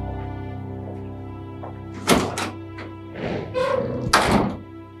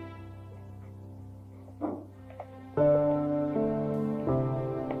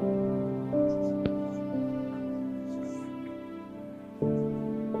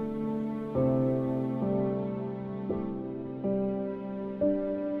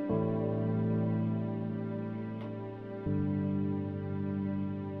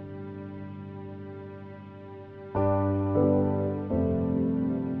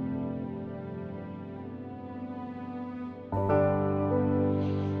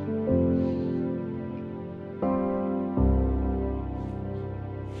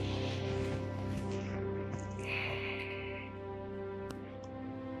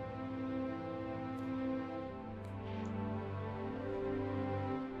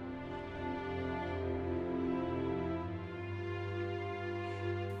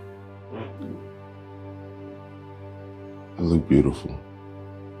 You look beautiful.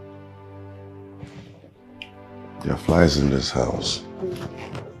 There are flies in this house.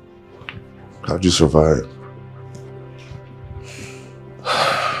 How'd you survive?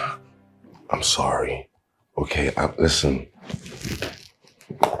 I'm sorry. Okay, listen.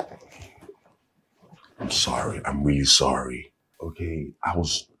 I'm sorry. I'm really sorry. Okay, I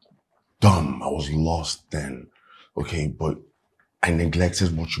was dumb. I was lost then. Okay, but I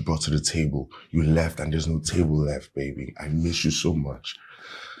neglected what you brought to the table. You left and there's no table left, baby. I miss you so much.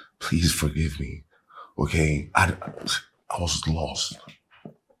 Please forgive me. Okay, I was lost.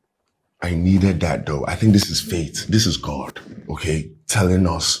 I needed that though. I think this is fate. This is God, okay? Telling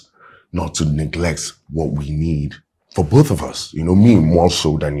us not to neglect what we need for both of us. You know, me more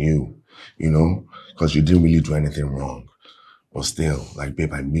so than you, you know, because you didn't really do anything wrong. But still, like,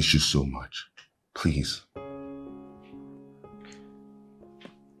 babe, I miss you so much. Please.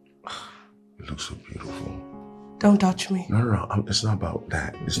 You look so beautiful. Don't touch me. No, it's not about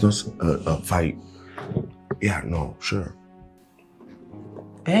that. It's not a fight. Yeah, no, sure.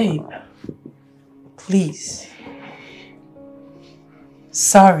 Babe, please.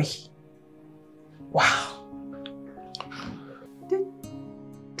 Sorry. Wow. Did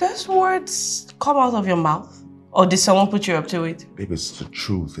those words come out of your mouth? Or did someone put you up to it? Baby, it's the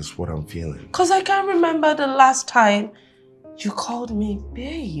truth. It's what I'm feeling. Because I can't remember the last time you called me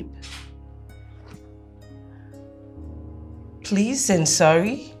babe. Please and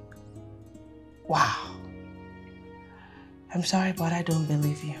sorry? Wow. I'm sorry, but I don't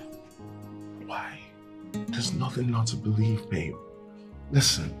believe you. Why? There's nothing not to believe, babe.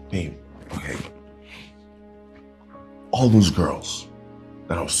 Listen, babe, okay. All those girls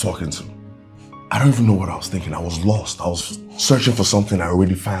that I was talking to, I don't even know what I was thinking. I was lost. I was searching for something I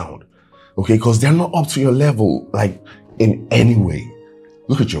already found. Okay, because they're not up to your level, like, in any way.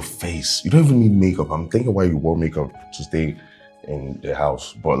 Look at your face. You don't even need makeup. I'm thinking why you wore makeup to stay in the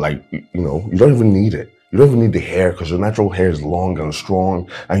house. But, like, you know, you don't even need it. You don't even need the hair because your natural hair is long and strong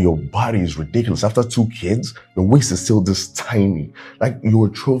and your body is ridiculous. After 2 kids, your waist is still this tiny. Like, you're a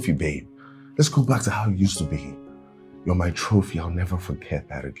trophy, babe. Let's go back to how it used to be. You're my trophy. I'll never forget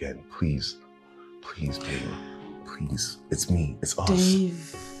that again. Please. Please, babe. Please. It's me. It's us.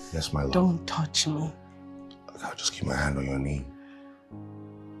 Dave. Yes, my love. Don't touch me. I'll just keep my hand on your knee.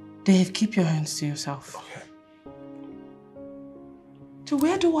 Dave, keep your hands to yourself. Okay. So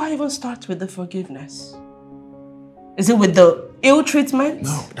where do I even start with the forgiveness? Is it with the ill treatment?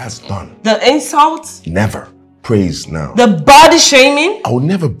 No, that's done. The insults? Never. Praise now. The body shaming? I will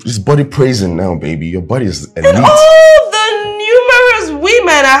never. It's body praising now, baby. Your body is elite. And all the numerous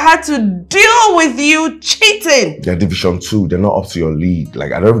women I had to deal with you cheating. They're Division 2. They're not up to your league.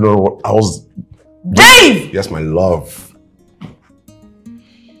 Like, I don't even know what I was. Dave! Yes, my love.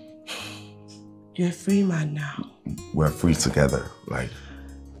 You're a free man now. We're free together. Like,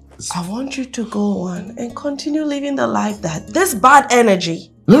 I want you to go on and continue living the life that this bad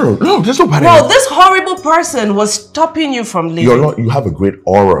energy No, there's nobody. Well, this horrible person was stopping you from leaving. You have a great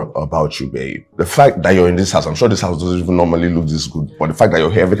aura about you, babe. The fact that you're in this house, I'm sure this house doesn't even normally look this good, but the fact that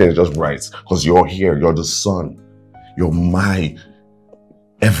you're here, everything is just right. Because you're here, you're the sun. You're my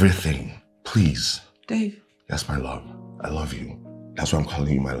everything. Please. Dave. That's my love. I love you. That's why I'm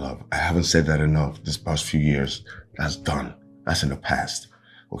calling you my love. I haven't said that enough this past few years. That's done. That's in the past.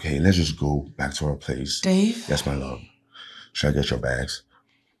 Okay, let's just go back to our place. Dave? Yes, my love. Should I get your bags?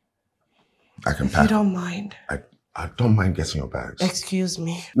 I can If pack. you don't mind. I don't mind getting your bags. Excuse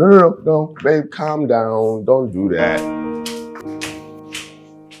me. No. Babe, calm down. Don't do that.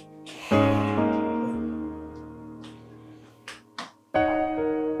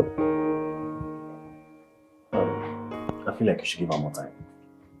 I feel like you should give her more time.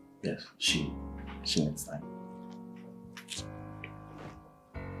 Yes, she needs time.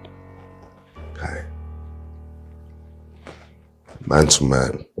 Okay. Man to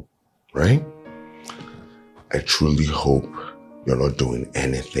man, right? I truly hope you're not doing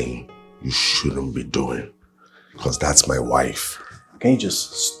anything you shouldn't be doing. Because that's my wife. Can you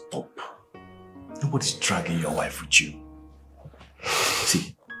just stop? Nobody's dragging your wife with you.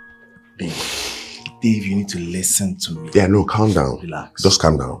 See, Dave, you need to listen to me. Yeah, no, calm down. Relax. Just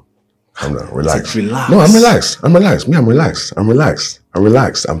calm down. Calm down, relax. Relax. No, I'm relaxed. I'm relaxed. I'm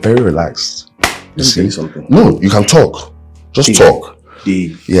relaxed. I'm very relaxed. You see? Tell you something. No, you can talk. Just Dave, talk.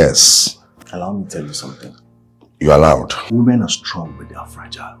 Dave. Yes. Allow me to tell you something. You're allowed. Women are strong, but they are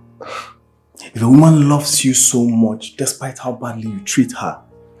fragile. If a woman loves you so much, despite how badly you treat her,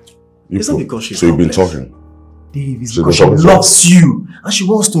 it's not because she's So you've been helpless. talking? Dave, it's because she loves you and she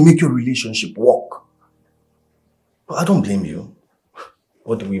wants to make your relationship work. But I don't blame you.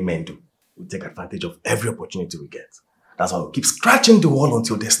 What do we men do? We take advantage of every opportunity we get. That's why we keep scratching the wall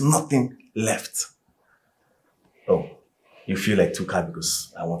until there's nothing left. Oh, you feel like too hard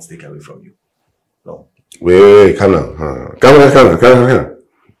because I want to take away from you. No. Wait, calm down. Calm down.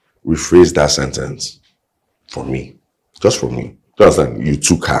 Rephrase that sentence for me. Just for me. Do you understand? You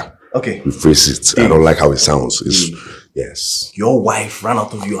took her. Okay. Rephrase it. Dave. I don't like how it sounds. Yes. Your wife ran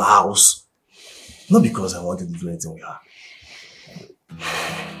out of your house. Not because I wanted to do anything with her.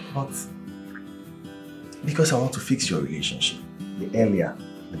 But because I want to fix your relationship. The earlier,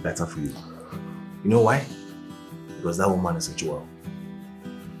 the better for you. You know why? Because that woman is a jewel.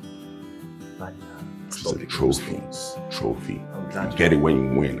 It's a trophy. Trophy. I'm glad you get it when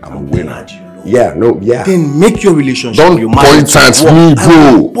you win. I'm a winner. Glad you know. Yeah. Then make your relationship. Don't point at me,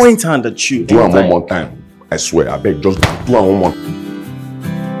 bro. Point hand at you. Do it one more time. I swear. I beg. Just do it one more time.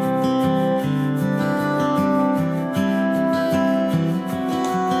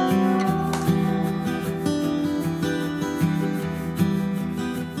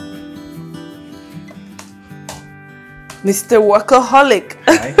 Mr. Workaholic.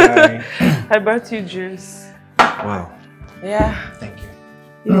 Hi. I brought you juice. Wow. Yeah. Thank you.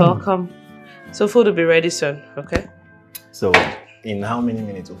 You're welcome. So food will be ready soon, okay? So, in how many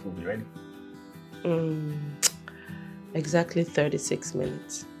minutes will food be ready? Exactly 36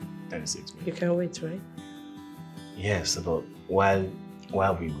 minutes. 36 minutes. You can wait, right? Yes, but while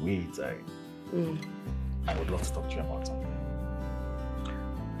we wait, I would love to talk to you about something.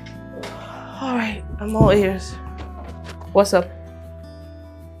 All right, I'm all ears. What's up?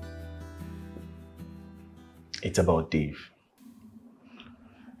 It's about Dave.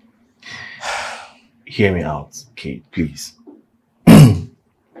 Hear me out, Kate, please.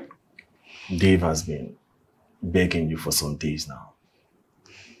 Dave has been begging you for some days now.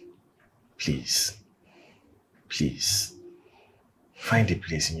 Please, find a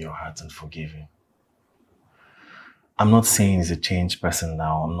place in your heart and forgive him. I'm not saying he's a changed person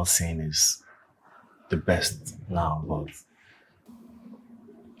now. I'm not saying he's the best now, but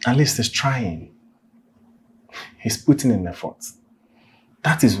at least he's trying. He's putting in effort.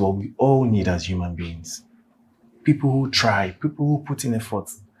 That is what we all need as human beings. People who try, people who put in effort,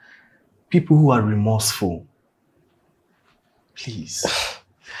 people who are remorseful. Please,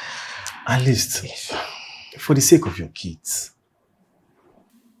 at least for the sake of your kids,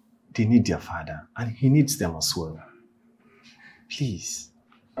 they need their father and he needs them as well. Please.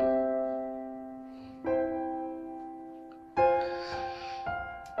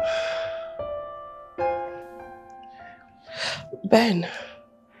 Ben.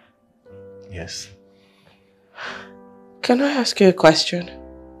 Yes. Can I ask you a question?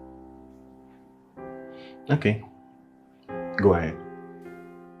 Okay. Go ahead.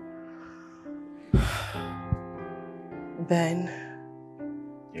 Ben.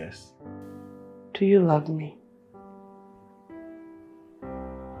 Yes. Do you love me?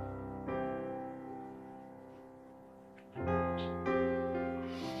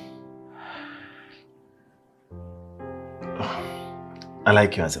 I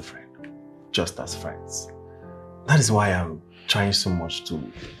like you as a friend, just as friends. That is why I'm trying so much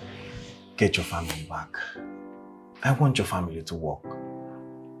to get your family back. I want your family to work.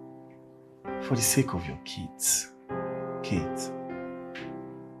 For the sake of your kids. Kids.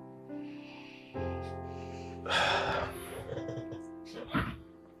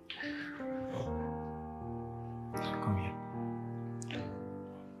 Come here.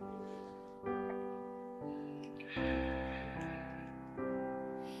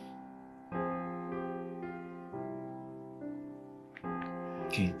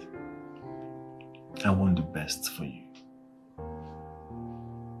 Kate, I want the best for you.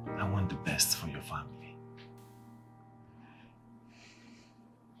 I want the best for your family.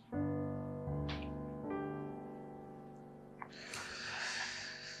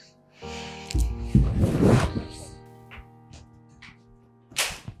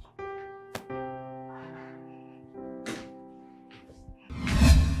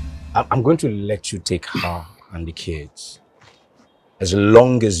 I'm going to let you take her and the kids as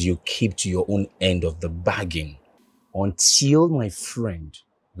long as you keep to your own end of the bargain until my friend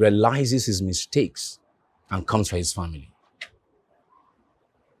realizes his mistakes and comes for his family.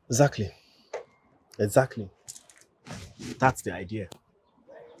 Exactly. Exactly. That's the idea.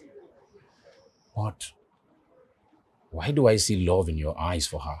 But why do I see love in your eyes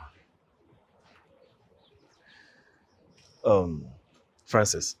for her?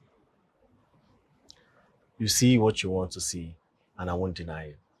 Francis, you see what you want to see, and I won't deny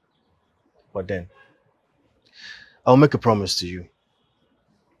it. But then, I'll make a promise to you.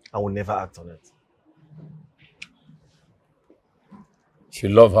 I will never act on it. If you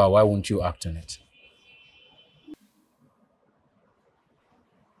love her, why won't you act on it?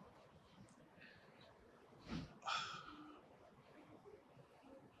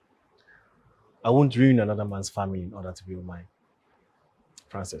 I won't ruin another man's family in order to build mine.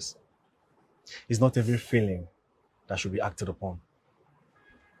 Francis, it's not every feeling that should be acted upon.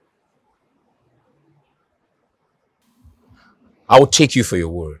 I will take you for your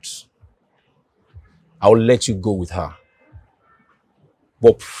words. I will let you go with her.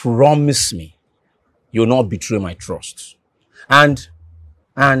 But promise me you'll not betray my trust. And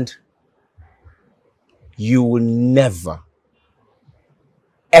you will never,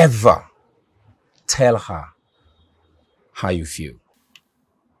 ever tell her how you feel.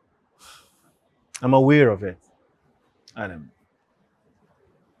 I'm aware of it. And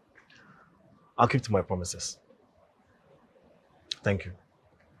I'll keep to my promises. Thank you.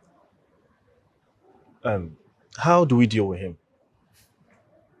 How do we deal with him?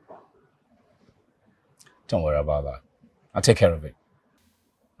 Don't worry about that. I'll take care of it.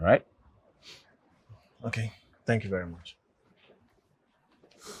 All right? Okay. Thank you very much.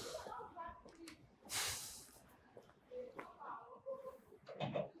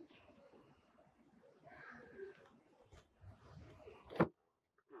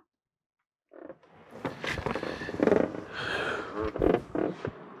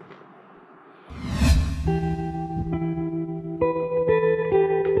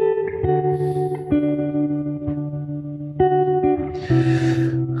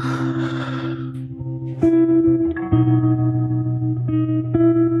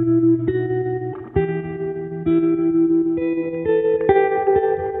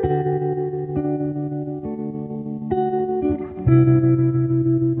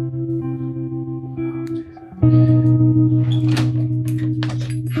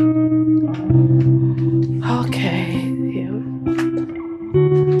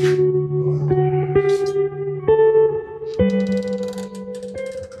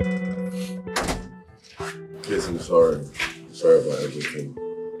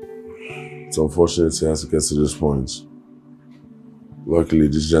 It's unfortunate it has to get to this point. Luckily,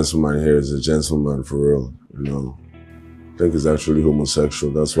 this gentleman here is a gentleman for real, you know. I think he's actually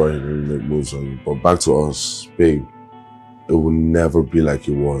homosexual, that's why he didn't make moves on you. But back to us, babe, it will never be like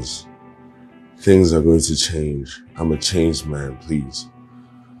it was. Things are going to change. I'm a changed man, please.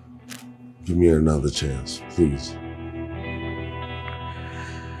 Give me another chance, please.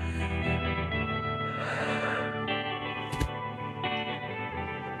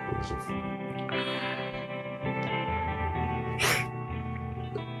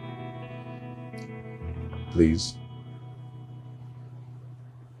 Please.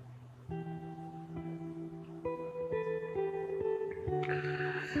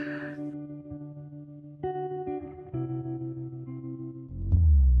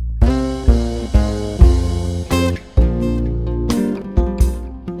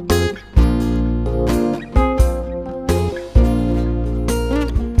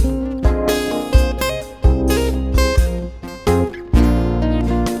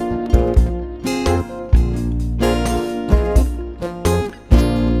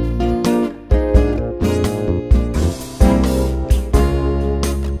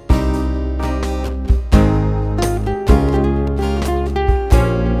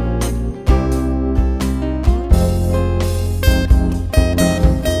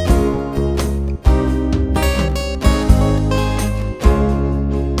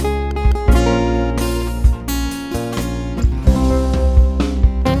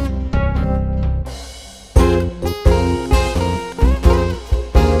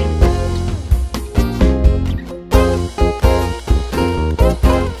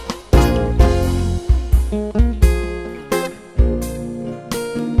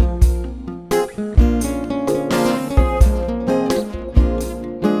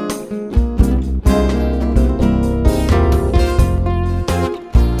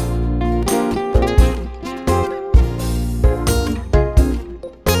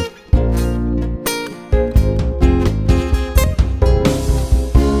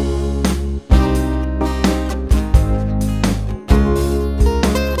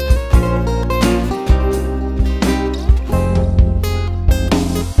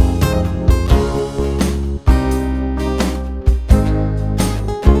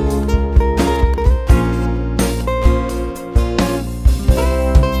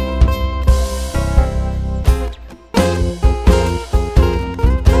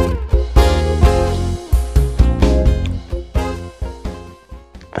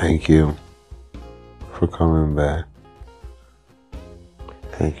 Thank you for coming back.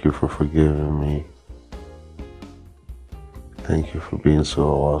 Thank you for forgiving me. Thank you for being so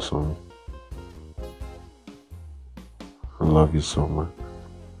awesome. I love you so much.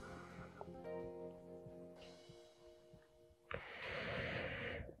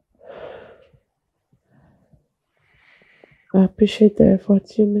 I appreciate the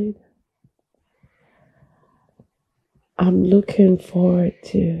efforts you made. I'm looking forward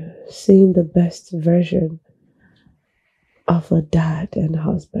to seeing the best version of a dad and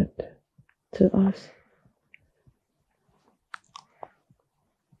husband to us.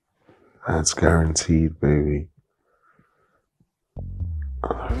 That's guaranteed, baby.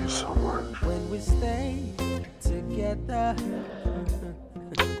 I love you so much. When we stay together,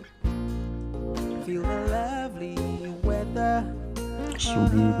 feel the lovely weather. So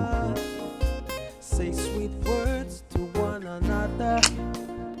beautiful. Say sweet words to one another.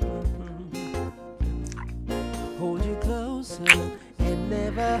 Hold you closer and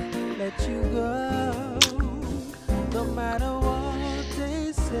never let you go. No matter what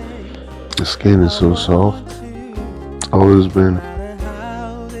they say. The skin is so soft. Always been.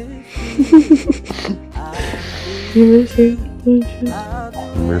 You miss it, don't you?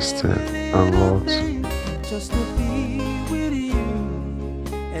 Missed it a lot. Just to be with you,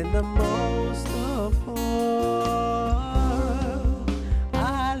 and the most of all,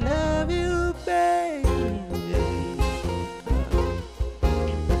 I love you, baby.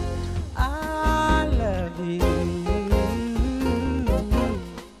 I love you.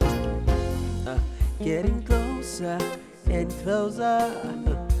 Getting closer and closer.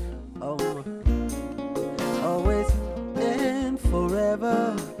 Oh, always and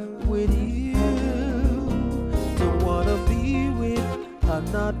forever with you. Don't wanna be with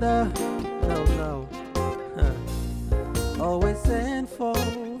another. No, no. Always and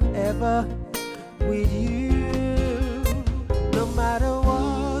forever with you. No matter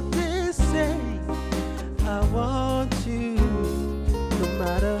what they say, I want you. No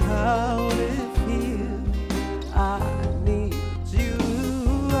matter how they feel, I need you.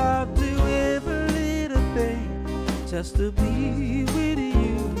 I'll do every little thing just to be with